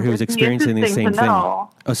out there who's experiencing the same thing, oh,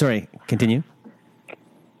 sorry, continue.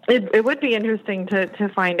 It would be interesting to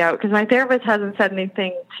find out, because my therapist hasn't said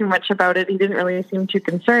anything too much about it. He didn't really seem too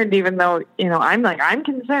concerned, even though, I'm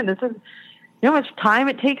concerned. This is, how much time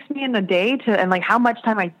it takes me in the day and like how much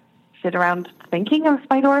time I sit around thinking of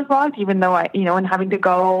my door is locked, even though and having to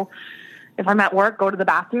go, if I'm at work, go to the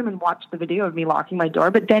bathroom and watch the video of me locking my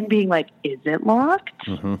door, but then being like, is it locked?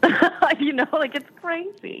 Mm-hmm. It's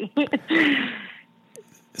crazy.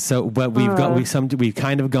 So, but we've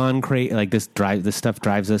kind of gone crazy. Like this stuff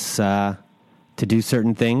drives us to do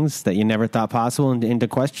certain things that you never thought possible, and to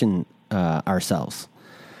question ourselves.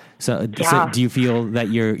 So do you feel that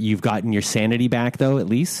you've gotten your sanity back, though, at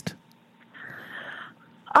least?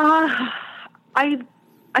 I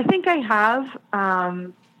think I have,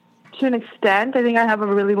 to an extent. I think I have a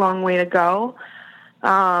really long way to go.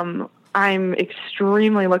 I'm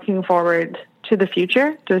extremely looking forward to the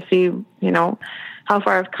future to see, how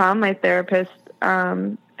far I've come. My therapist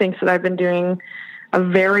thinks that I've been doing a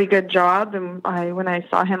very good job. And when I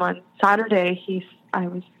saw him on Saturday,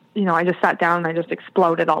 I just sat down and I just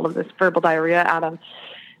exploded all of this verbal diarrhea at him.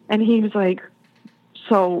 And he was like,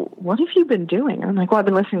 so what have you been doing? And I'm like, well, I've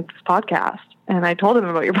been listening to this podcast. And I told him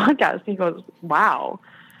about your podcast. And he goes, wow,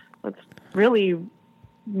 that's really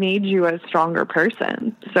made you a stronger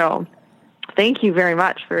person. So thank you very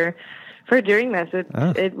much for doing this.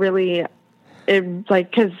 It really,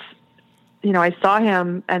 cause I saw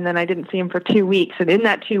him and then I didn't see him for 2 weeks. And in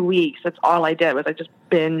that 2 weeks, that's all I did was I just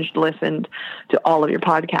binged listened to all of your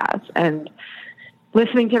podcasts, and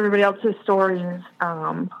listening to everybody else's stories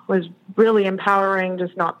was really empowering,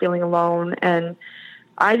 just not feeling alone. And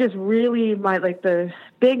I just really, the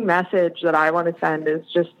big message that I want to send is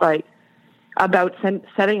just about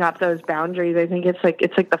setting up those boundaries. I think it's like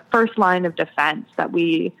the first line of defense that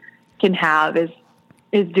we can have is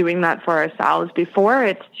doing that for ourselves before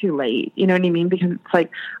it's too late. You know what I mean? Because it's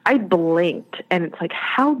like, I blinked and it's like,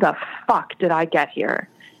 how the fuck did I get here?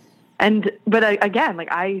 But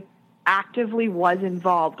I actively was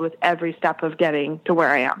involved with every step of getting to where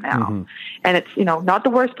I am now. Mm-hmm. And it's, not the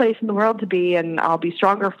worst place in the world to be, and I'll be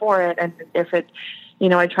stronger for it. And if it,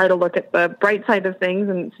 I try to look at the bright side of things,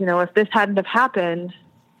 and, if this hadn't have happened,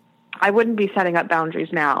 I wouldn't be setting up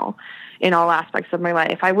boundaries now in all aspects of my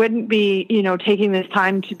life. I wouldn't be, taking this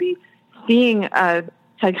time to be seeing a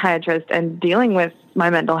psychiatrist and dealing with my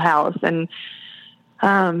mental health, and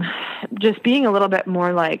just being a little bit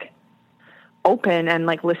more open and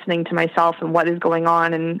listening to myself and what is going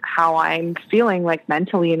on and how I'm feeling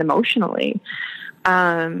mentally and emotionally.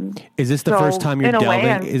 Is this the first time you're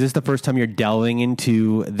delving? Is this the first time you're delving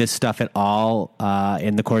into this stuff at all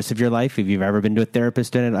in the course of your life? Have you ever been to a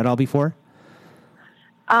therapist at all before?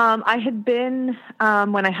 I had been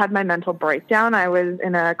when I had my mental breakdown. I was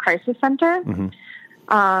in a crisis center,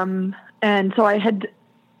 mm-hmm. And so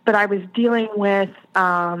but I was dealing with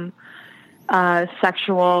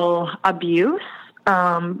sexual abuse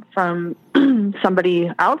from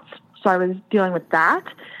somebody else. So I was dealing with that.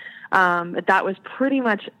 That was pretty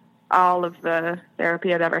much all of the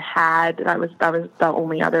therapy I'd ever had. That was the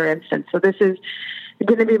only other instance. So this is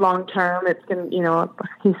going to be long term. It's going to,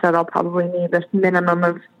 he said I'll probably need a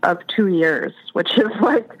minimum of 2 years, which is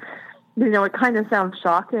it kind of sounds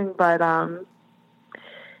shocking, but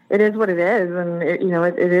it is what it is. And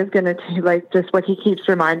it is going to take, just what he keeps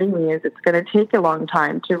reminding me is it's going to take a long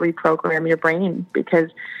time to reprogram your brain, because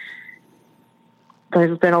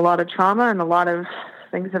there's been a lot of trauma and a lot of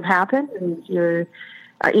things have happened, and you're,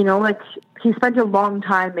 he spent a long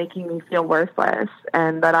time making me feel worthless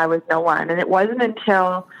and that I was no one. And it wasn't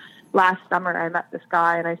until last summer I met this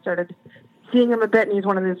guy and I started seeing him a bit, and he's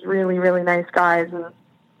one of these really, really nice guys. And,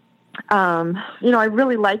 I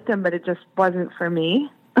really liked him, but it just wasn't for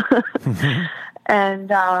me. And,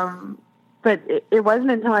 but it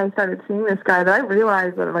wasn't until I started seeing this guy that I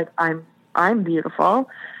realized that I'm beautiful.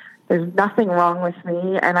 There's nothing wrong with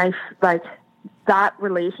me. And that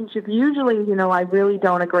relationship, usually, I really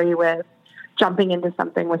don't agree with jumping into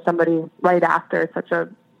something with somebody right after such a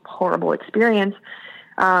horrible experience.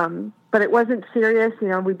 But it wasn't serious. You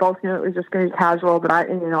know, we both knew it was just going to be casual, but I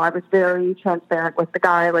was very transparent with the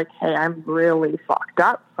guy. Like, hey, I'm really fucked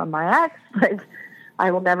up from my ex. Like,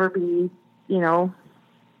 I will never be,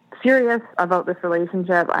 serious about this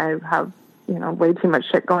relationship. I have, way too much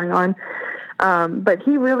shit going on. But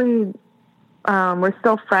he really, we're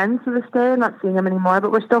still friends to this day. I'm not seeing him anymore,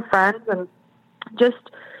 but we're still friends. And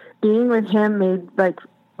just being with him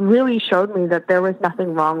really showed me that there was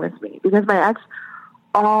nothing wrong with me, because my ex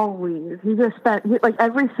always,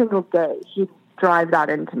 every single day he'd drive that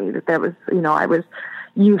into me, that there was, I was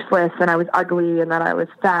useless and I was ugly and that I was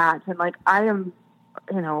fat. And I am,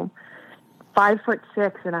 5'6"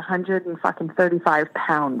 and 135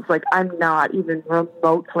 pounds. I'm not even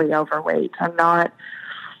remotely overweight. I'm not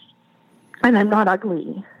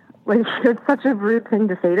ugly. It's such a rude thing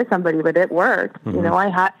to say to somebody, but it worked.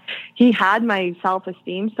 Mm-hmm. He had my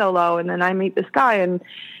self-esteem so low, and then I meet this guy, and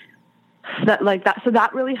that. So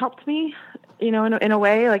that really helped me, in a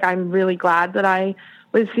way. I'm really glad that I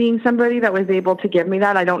was seeing somebody that was able to give me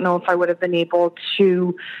that. I don't know if I would have been able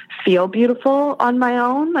to feel beautiful on my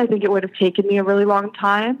own. I think it would have taken me a really long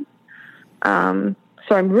time. So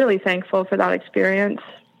I'm really thankful for that experience.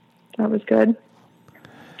 That was good.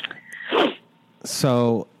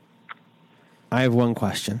 So I have one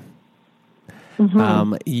question.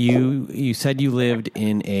 Mm-hmm. You said you lived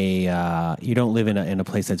in you don't live in a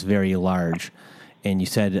place that's very large. And you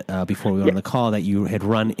said before we went on the call that you had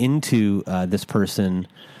run into this person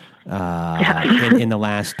in the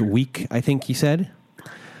last week, I think you said?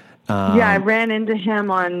 I ran into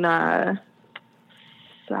him on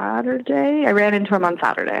Saturday. I ran into him on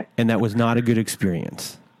Saturday. And that was not a good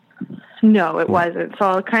experience. No, it wasn't. So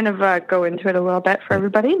I'll kind of go into it a little bit for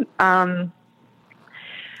everybody.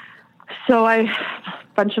 So a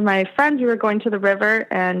bunch of my friends, we were going to the river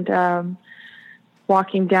and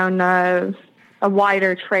walking down a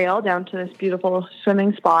wider trail down to this beautiful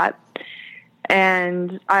swimming spot.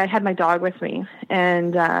 And I had my dog with me,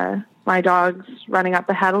 and my dog's running up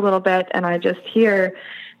ahead a little bit, and I just hear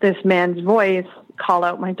this man's voice call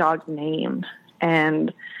out my dog's name.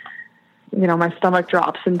 And, my stomach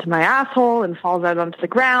drops into my asshole and falls out onto the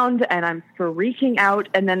ground, and I'm freaking out.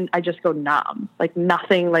 And then I just go numb,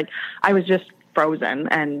 nothing, I was just frozen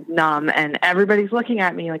and numb, and everybody's looking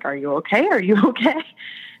at me are you okay? Are you okay?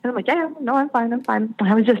 And I'm like, yeah, no, I'm fine. And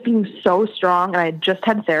I was just being so strong, and I had just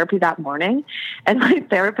had therapy that morning. And my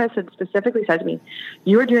therapist had specifically said to me,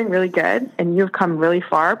 you are doing really good, and you've come really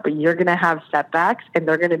far, but you're going to have setbacks, and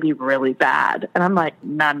they're going to be really bad. And I'm like,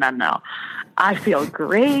 no. I feel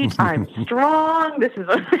great. I'm strong. This is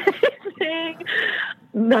amazing.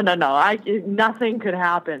 No. Nothing could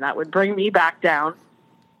happen that would bring me back down.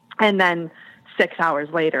 And then 6 hours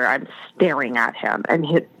later, I'm staring at him,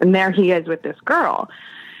 and there he is with this girl.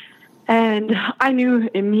 And I knew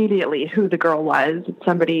immediately who the girl was.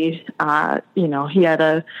 Somebody, he had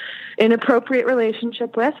an inappropriate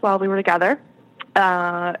relationship with while we were together.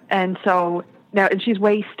 And so now, and she's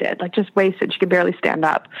wasted, just wasted. She can barely stand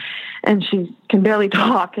up, and she can barely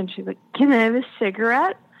talk. And she's like, can I have a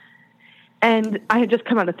cigarette? And I had just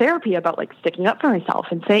come out of therapy about sticking up for myself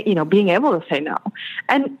and being able to say no.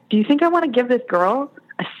 And do you think I want to give this girl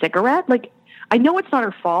a cigarette? I know it's not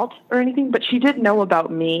her fault or anything, but she did know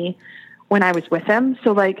about me when I was with him.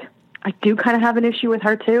 So I do kind of have an issue with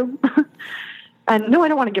her too. And no, I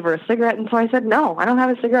don't want to give her a cigarette. And so I said, no, I don't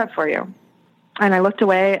have a cigarette for you. And I looked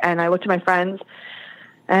away, and I looked at my friends,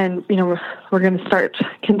 and, we're going to start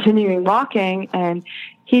continuing walking. And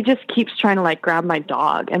he just keeps trying to grab my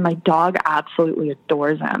dog, and my dog absolutely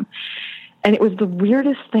adores him. And it was the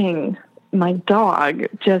weirdest thing. My dog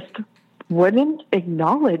just wouldn't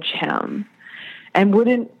acknowledge him, and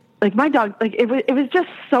wouldn't, my dog, it was just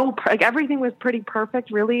so, everything was pretty perfect,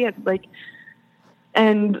 really. So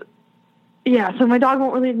my dog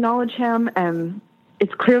won't really acknowledge him, and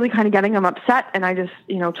it's clearly kind of getting him upset. And I just,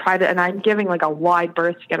 try to, and I'm giving a wide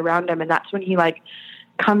berth to get around him. And that's when he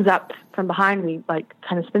comes up from behind me, kind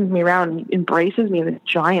of spins me around and embraces me in this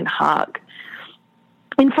giant hug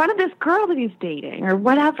in front of this girl that he's dating or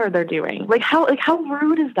whatever they're doing. How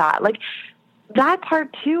rude is that? That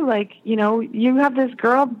part too, you have this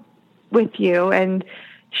girl with you, and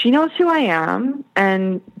she knows who I am,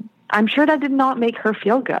 and I'm sure that did not make her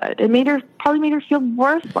feel good. It probably made her feel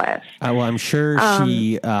worthless. Well, I'm sure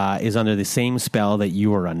she is under the same spell that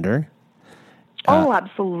you were under. Oh,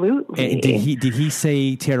 absolutely. Did he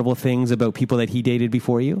say terrible things about people that he dated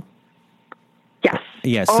before you? Yes.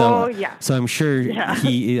 Yes. So I'm sure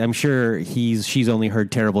she's only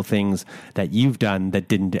heard terrible things that you've done that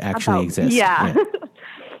didn't actually exist. Yeah.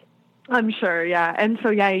 I'm sure. Yeah. And so,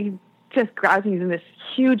 just grabs me in this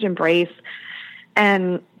huge embrace.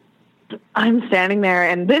 And I'm standing there,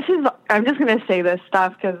 and I'm just going to say this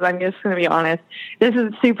stuff because I'm just going to be honest. This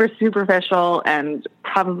is super superficial and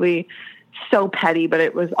probably so petty, but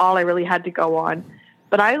it was all I really had to go on.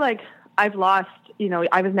 But I've lost,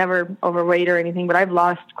 I was never overweight or anything, but I've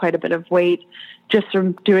lost quite a bit of weight just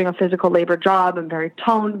from doing a physical labor job. I'm very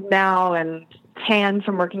toned now and tan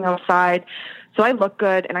from working outside. So I look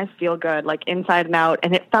good and I feel good, like inside and out.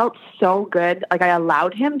 And it felt so good. Like I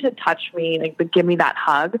allowed him to touch me, like to give me that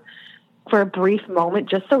hug for a brief moment,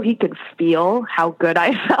 just so he could feel how good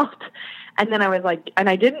I felt. And then I was like, and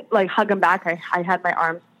I didn't like hug him back. I had my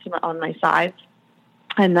arms on my sides.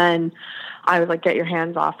 And then I was like, get your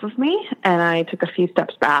hands off of me. And I took a few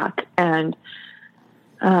steps back, and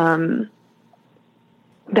then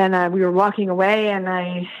we were walking away,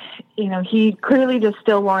 and he clearly just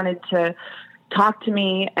still wanted to talk to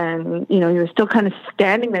me, and, he was still kind of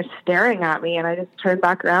standing there staring at me. And I just turned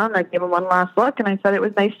back around, I gave him one last look, and I said, it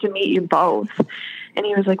was nice to meet you both. And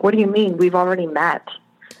he was like, what do you mean? We've already met.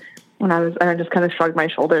 And I just kind of shrugged my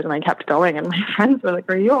shoulders, and I kept going. And my friends were like,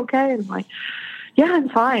 are you okay? And I'm like, yeah, I'm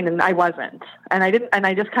fine. And I wasn't. And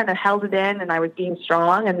I just kind of held it in, and I was being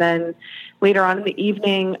strong. And then later on in the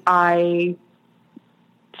evening, I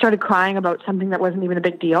started crying about something that wasn't even a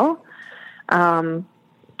big deal.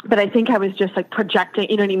 But I think I was just like projecting,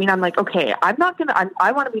 you know what I mean? I'm like, okay, I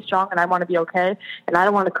want to be strong, and I want to be okay. And I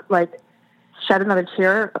don't want to like shed another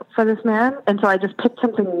tear for this man. And so I just picked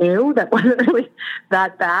something new that wasn't really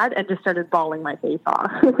that bad and just started bawling my face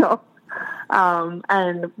off.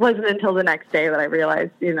 And it wasn't until the next day that I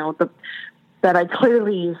realized, that I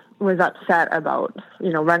clearly was upset about,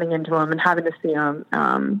 running into him and having to see him.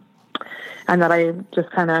 And that I just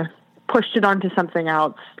kind of pushed it onto something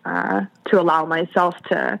else to allow myself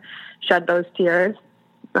to shed those tears.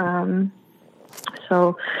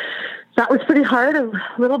 So that was pretty hard, a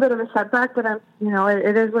little bit of a setback, but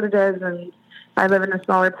it is what it is, and I live in a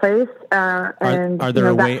smaller place, and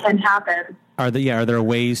that can happen. Are there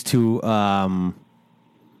ways to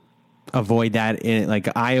avoid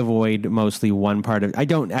that? I avoid mostly one part of. I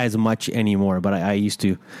don't as much anymore, but I used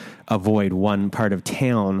to avoid one part of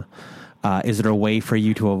town. Is there a way for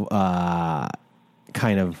you to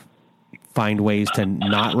kind of find ways to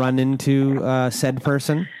not run into said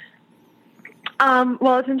person?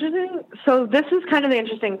 Well, it's interesting. So this is kind of the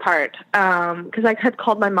interesting part, because I had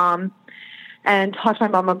called my mom and talked to my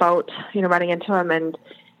mom about, running into him. And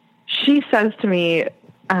she says to me,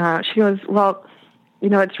 she goes, well,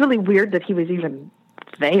 it's really weird that he was even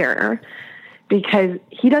there, because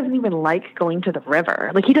he doesn't even like going to the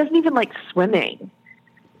river. Like, he doesn't even like swimming.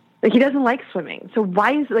 Like, he doesn't like swimming. So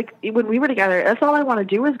why is, when we were together, that's all I want to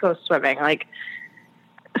do is go swimming.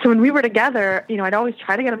 So when we were together, I'd always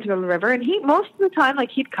try to get him to go to the river, and most of the time,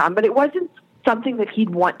 he'd come, but it wasn't something that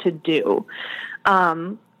he'd want to do.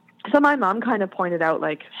 So my mom kind of pointed out,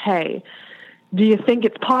 hey, do you think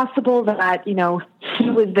it's possible that, he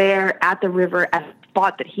was there at the river at a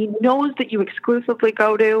spot that he knows that you exclusively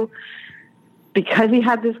go to because he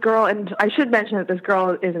had this girl? And I should mention that this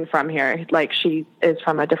girl isn't from here. She is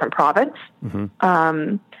from a different province.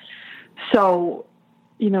 Mm-hmm. So,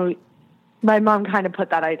 my mom kind of put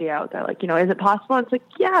that idea out there, is it possible? It's like,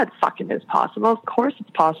 yeah, it fucking is possible. Of course it's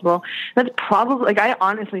possible. That's probably, I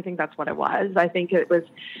honestly think that's what it was. I think it was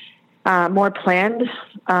more planned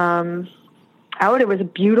out. It was a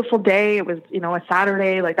beautiful day. It was, a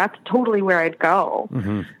Saturday. That's totally where I'd go.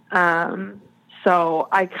 Mm-hmm. So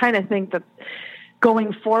I kind of think that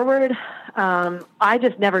going forward, I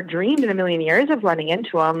just never dreamed in a million years of running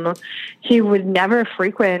into him. He would never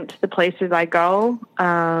frequent the places I go.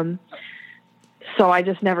 So I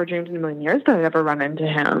just never dreamed in a million years that I'd ever run into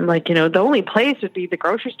him. The only place would be the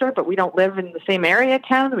grocery store, but we don't live in the same area of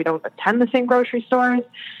town. We don't attend the same grocery stores.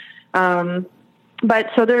 But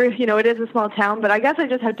so there, it is a small town, but I guess I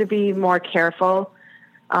just have to be more careful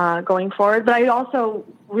going forward. But I also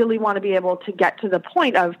really want to be able to get to the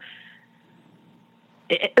point of,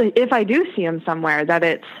 if I do see him somewhere, that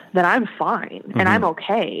I'm fine, mm-hmm. and I'm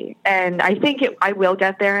okay. And I think I will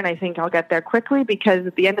get there, and I think I'll get there quickly, because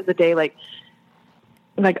at the end of the day,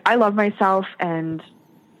 I love myself, and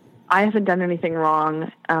I haven't done anything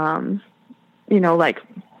wrong.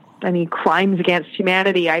 Any crimes against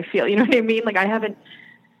humanity, I feel, you know what I mean? I haven't,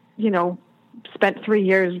 spent 3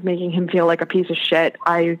 years making him feel like a piece of shit.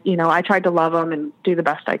 I tried to love him and do the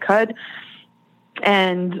best I could.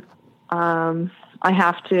 And, I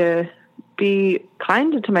have to be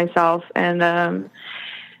kind to myself. And,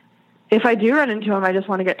 if I do run into him, I just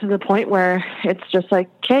want to get to the point where it's just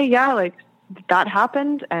okay, yeah, that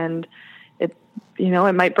happened, and it,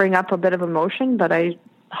 it might bring up a bit of emotion, but I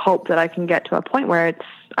hope that I can get to a point where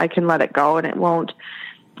I can let it go and it won't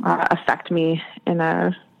affect me in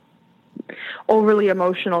a overly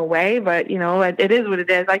emotional way. But, it is what it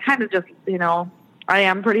is. I kind of just, I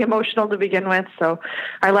am pretty emotional to begin with. So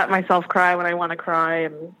I let myself cry when I want to cry.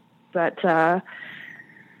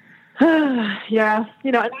 Yeah,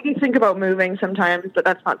 I do think about moving sometimes, but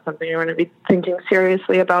that's not something you're going to be thinking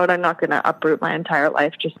seriously about. I'm not going to uproot my entire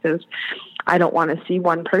life just because I don't want to see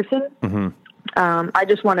one person. Mm-hmm. I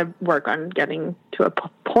just want to work on getting to a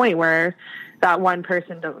point where that one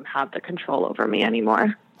person doesn't have the control over me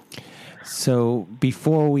anymore. So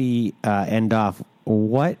before we end off,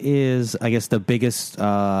 what is, I guess, the biggest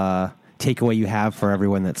takeaway you have for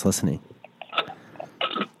everyone that's listening?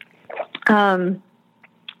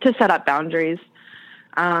 To set up boundaries.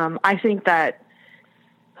 I think that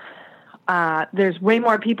there's way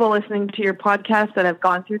more people listening to your podcast that have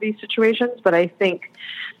gone through these situations, but I think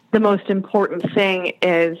the most important thing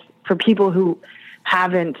is for people who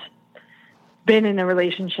haven't been in a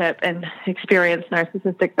relationship and experienced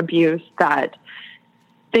narcissistic abuse that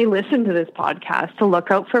they listen to this podcast to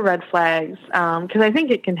look out for red flags. Because I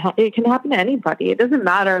think it can happen to anybody. It doesn't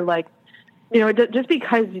matter, just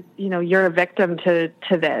because, you're a victim to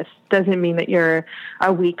this doesn't mean that you're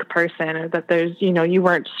a weak person or that there's, you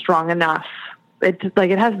weren't strong enough. It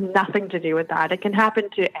has nothing to do with that. It can happen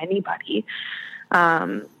to anybody.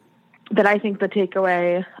 But I think the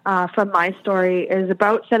takeaway from my story is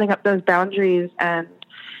about setting up those boundaries and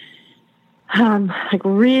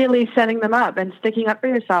really setting them up and sticking up for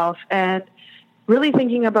yourself and really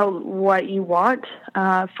thinking about what you want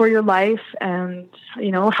for your life and,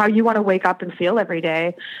 how you want to wake up and feel every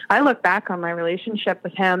day. I look back on my relationship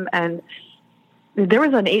with him, and there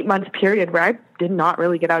was an 8-month period where I did not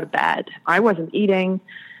really get out of bed. I wasn't eating.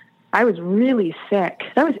 I was really sick.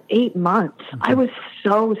 That was 8 months. Mm-hmm. I was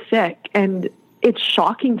so sick, and it's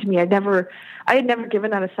shocking to me. I had never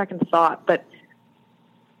given that a second thought, but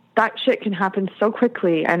that shit can happen so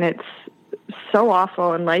quickly, and it's so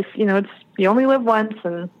awful in life. You only live once,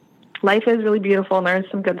 and life is really beautiful, and there's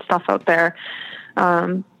some good stuff out there.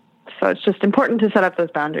 So it's just important to set up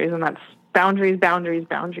those boundaries, and that's boundaries.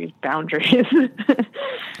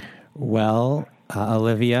 Well,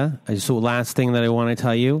 Olivia, so last thing that I want to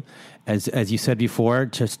tell you, as you said before,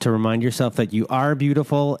 just to remind yourself that you are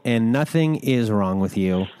beautiful and nothing is wrong with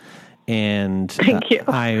you. And thank you.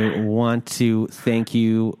 I want to thank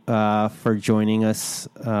you for joining us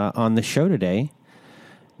on the show today.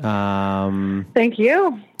 Thank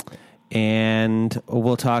you. And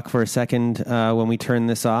we'll talk for a second when we turn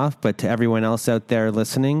this off. But to everyone else out there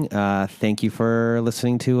listening, thank you for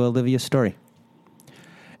listening to Olivia's story.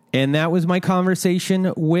 And that was my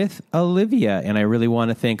conversation with Olivia. And I really want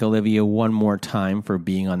to thank Olivia one more time for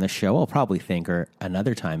being on the show. I'll probably thank her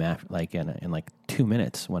another time after, in 2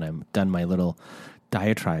 minutes when I'm done my little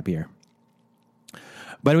diatribe here.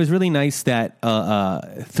 But it was really nice that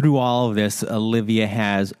through all of this, Olivia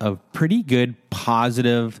has a pretty good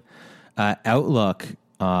positive outlook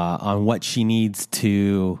on what she needs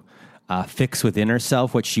to fix within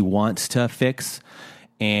herself, what she wants to fix.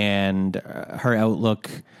 And her outlook,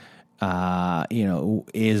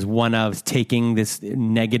 is one of taking this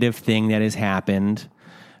negative thing that has happened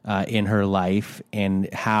in her life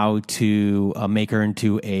and how to make her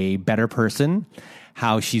into a better person,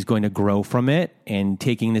 how she's going to grow from it, and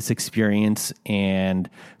taking this experience and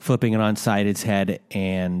flipping it on side its head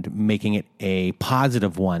and making it a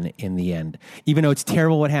positive one in the end. Even though it's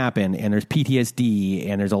terrible what happened and there's PTSD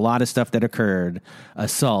and there's a lot of stuff that occurred,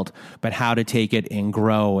 assault, but how to take it and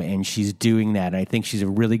grow, and she's doing that. And I think she's a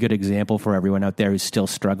really good example for everyone out there who's still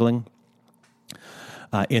struggling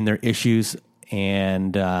in their issues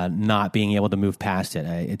and not being able to move past it.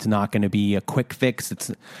 It's not going to be a quick fix.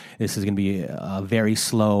 This is going to be a very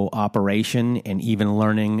slow operation, and even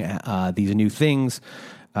learning these new things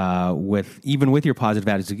with your positive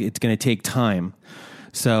attitude, it's going to take time.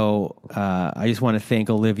 So I just want to thank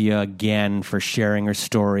Olivia again for sharing her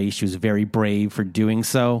story. She was very brave for doing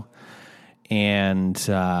so. And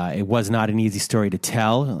it was not an easy story to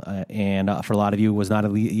tell. And for a lot of you, it was not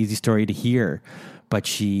an easy story to hear. But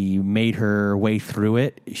she made her way through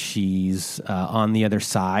it. She's on the other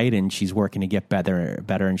side, and she's working to get better,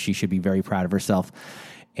 and she should be very proud of herself.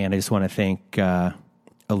 And I just want to thank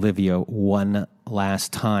Olivia one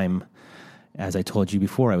last time, as I told you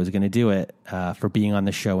before I was going to do it, for being on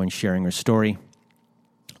the show and sharing her story.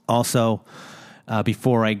 Also,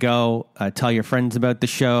 before I go, tell your friends about the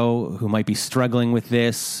show who might be struggling with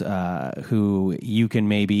this, who you can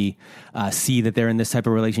maybe see that they're in this type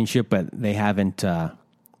of relationship, but they haven't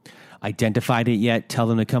identified it yet. Tell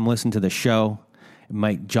them to come listen to the show. It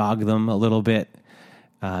might jog them a little bit.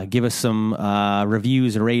 Give us some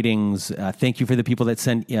reviews or ratings. Thank you for the people that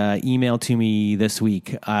sent email to me this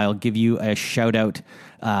week. I'll give you a shout out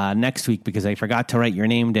next week because I forgot to write your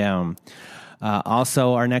name down.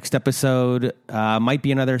 Also, our next episode might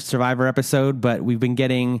be another Survivor episode, but we've been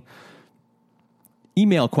getting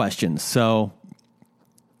email questions. So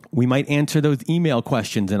we might answer those email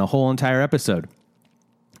questions in a whole entire episode.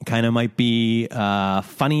 Kind of might be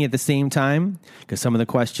funny at the same time because some of the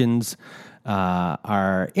questions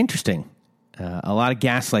are interesting. A lot of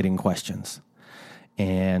gaslighting questions.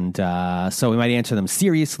 And so we might answer them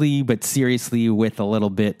seriously, but seriously with a little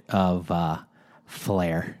bit of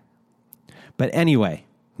flair. But anyway,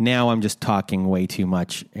 now I'm just talking way too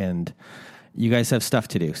much and you guys have stuff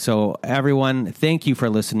to do. So everyone, thank you for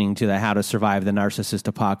listening to the How to Survive the Narcissist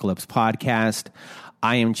Apocalypse podcast.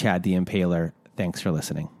 I am Chad the Impaler. Thanks for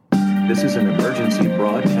listening. This is an emergency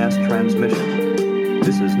broadcast transmission.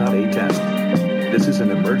 This is not a test. This is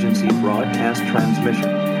an emergency broadcast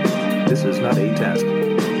transmission. This is not a test.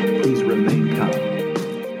 Please remain calm.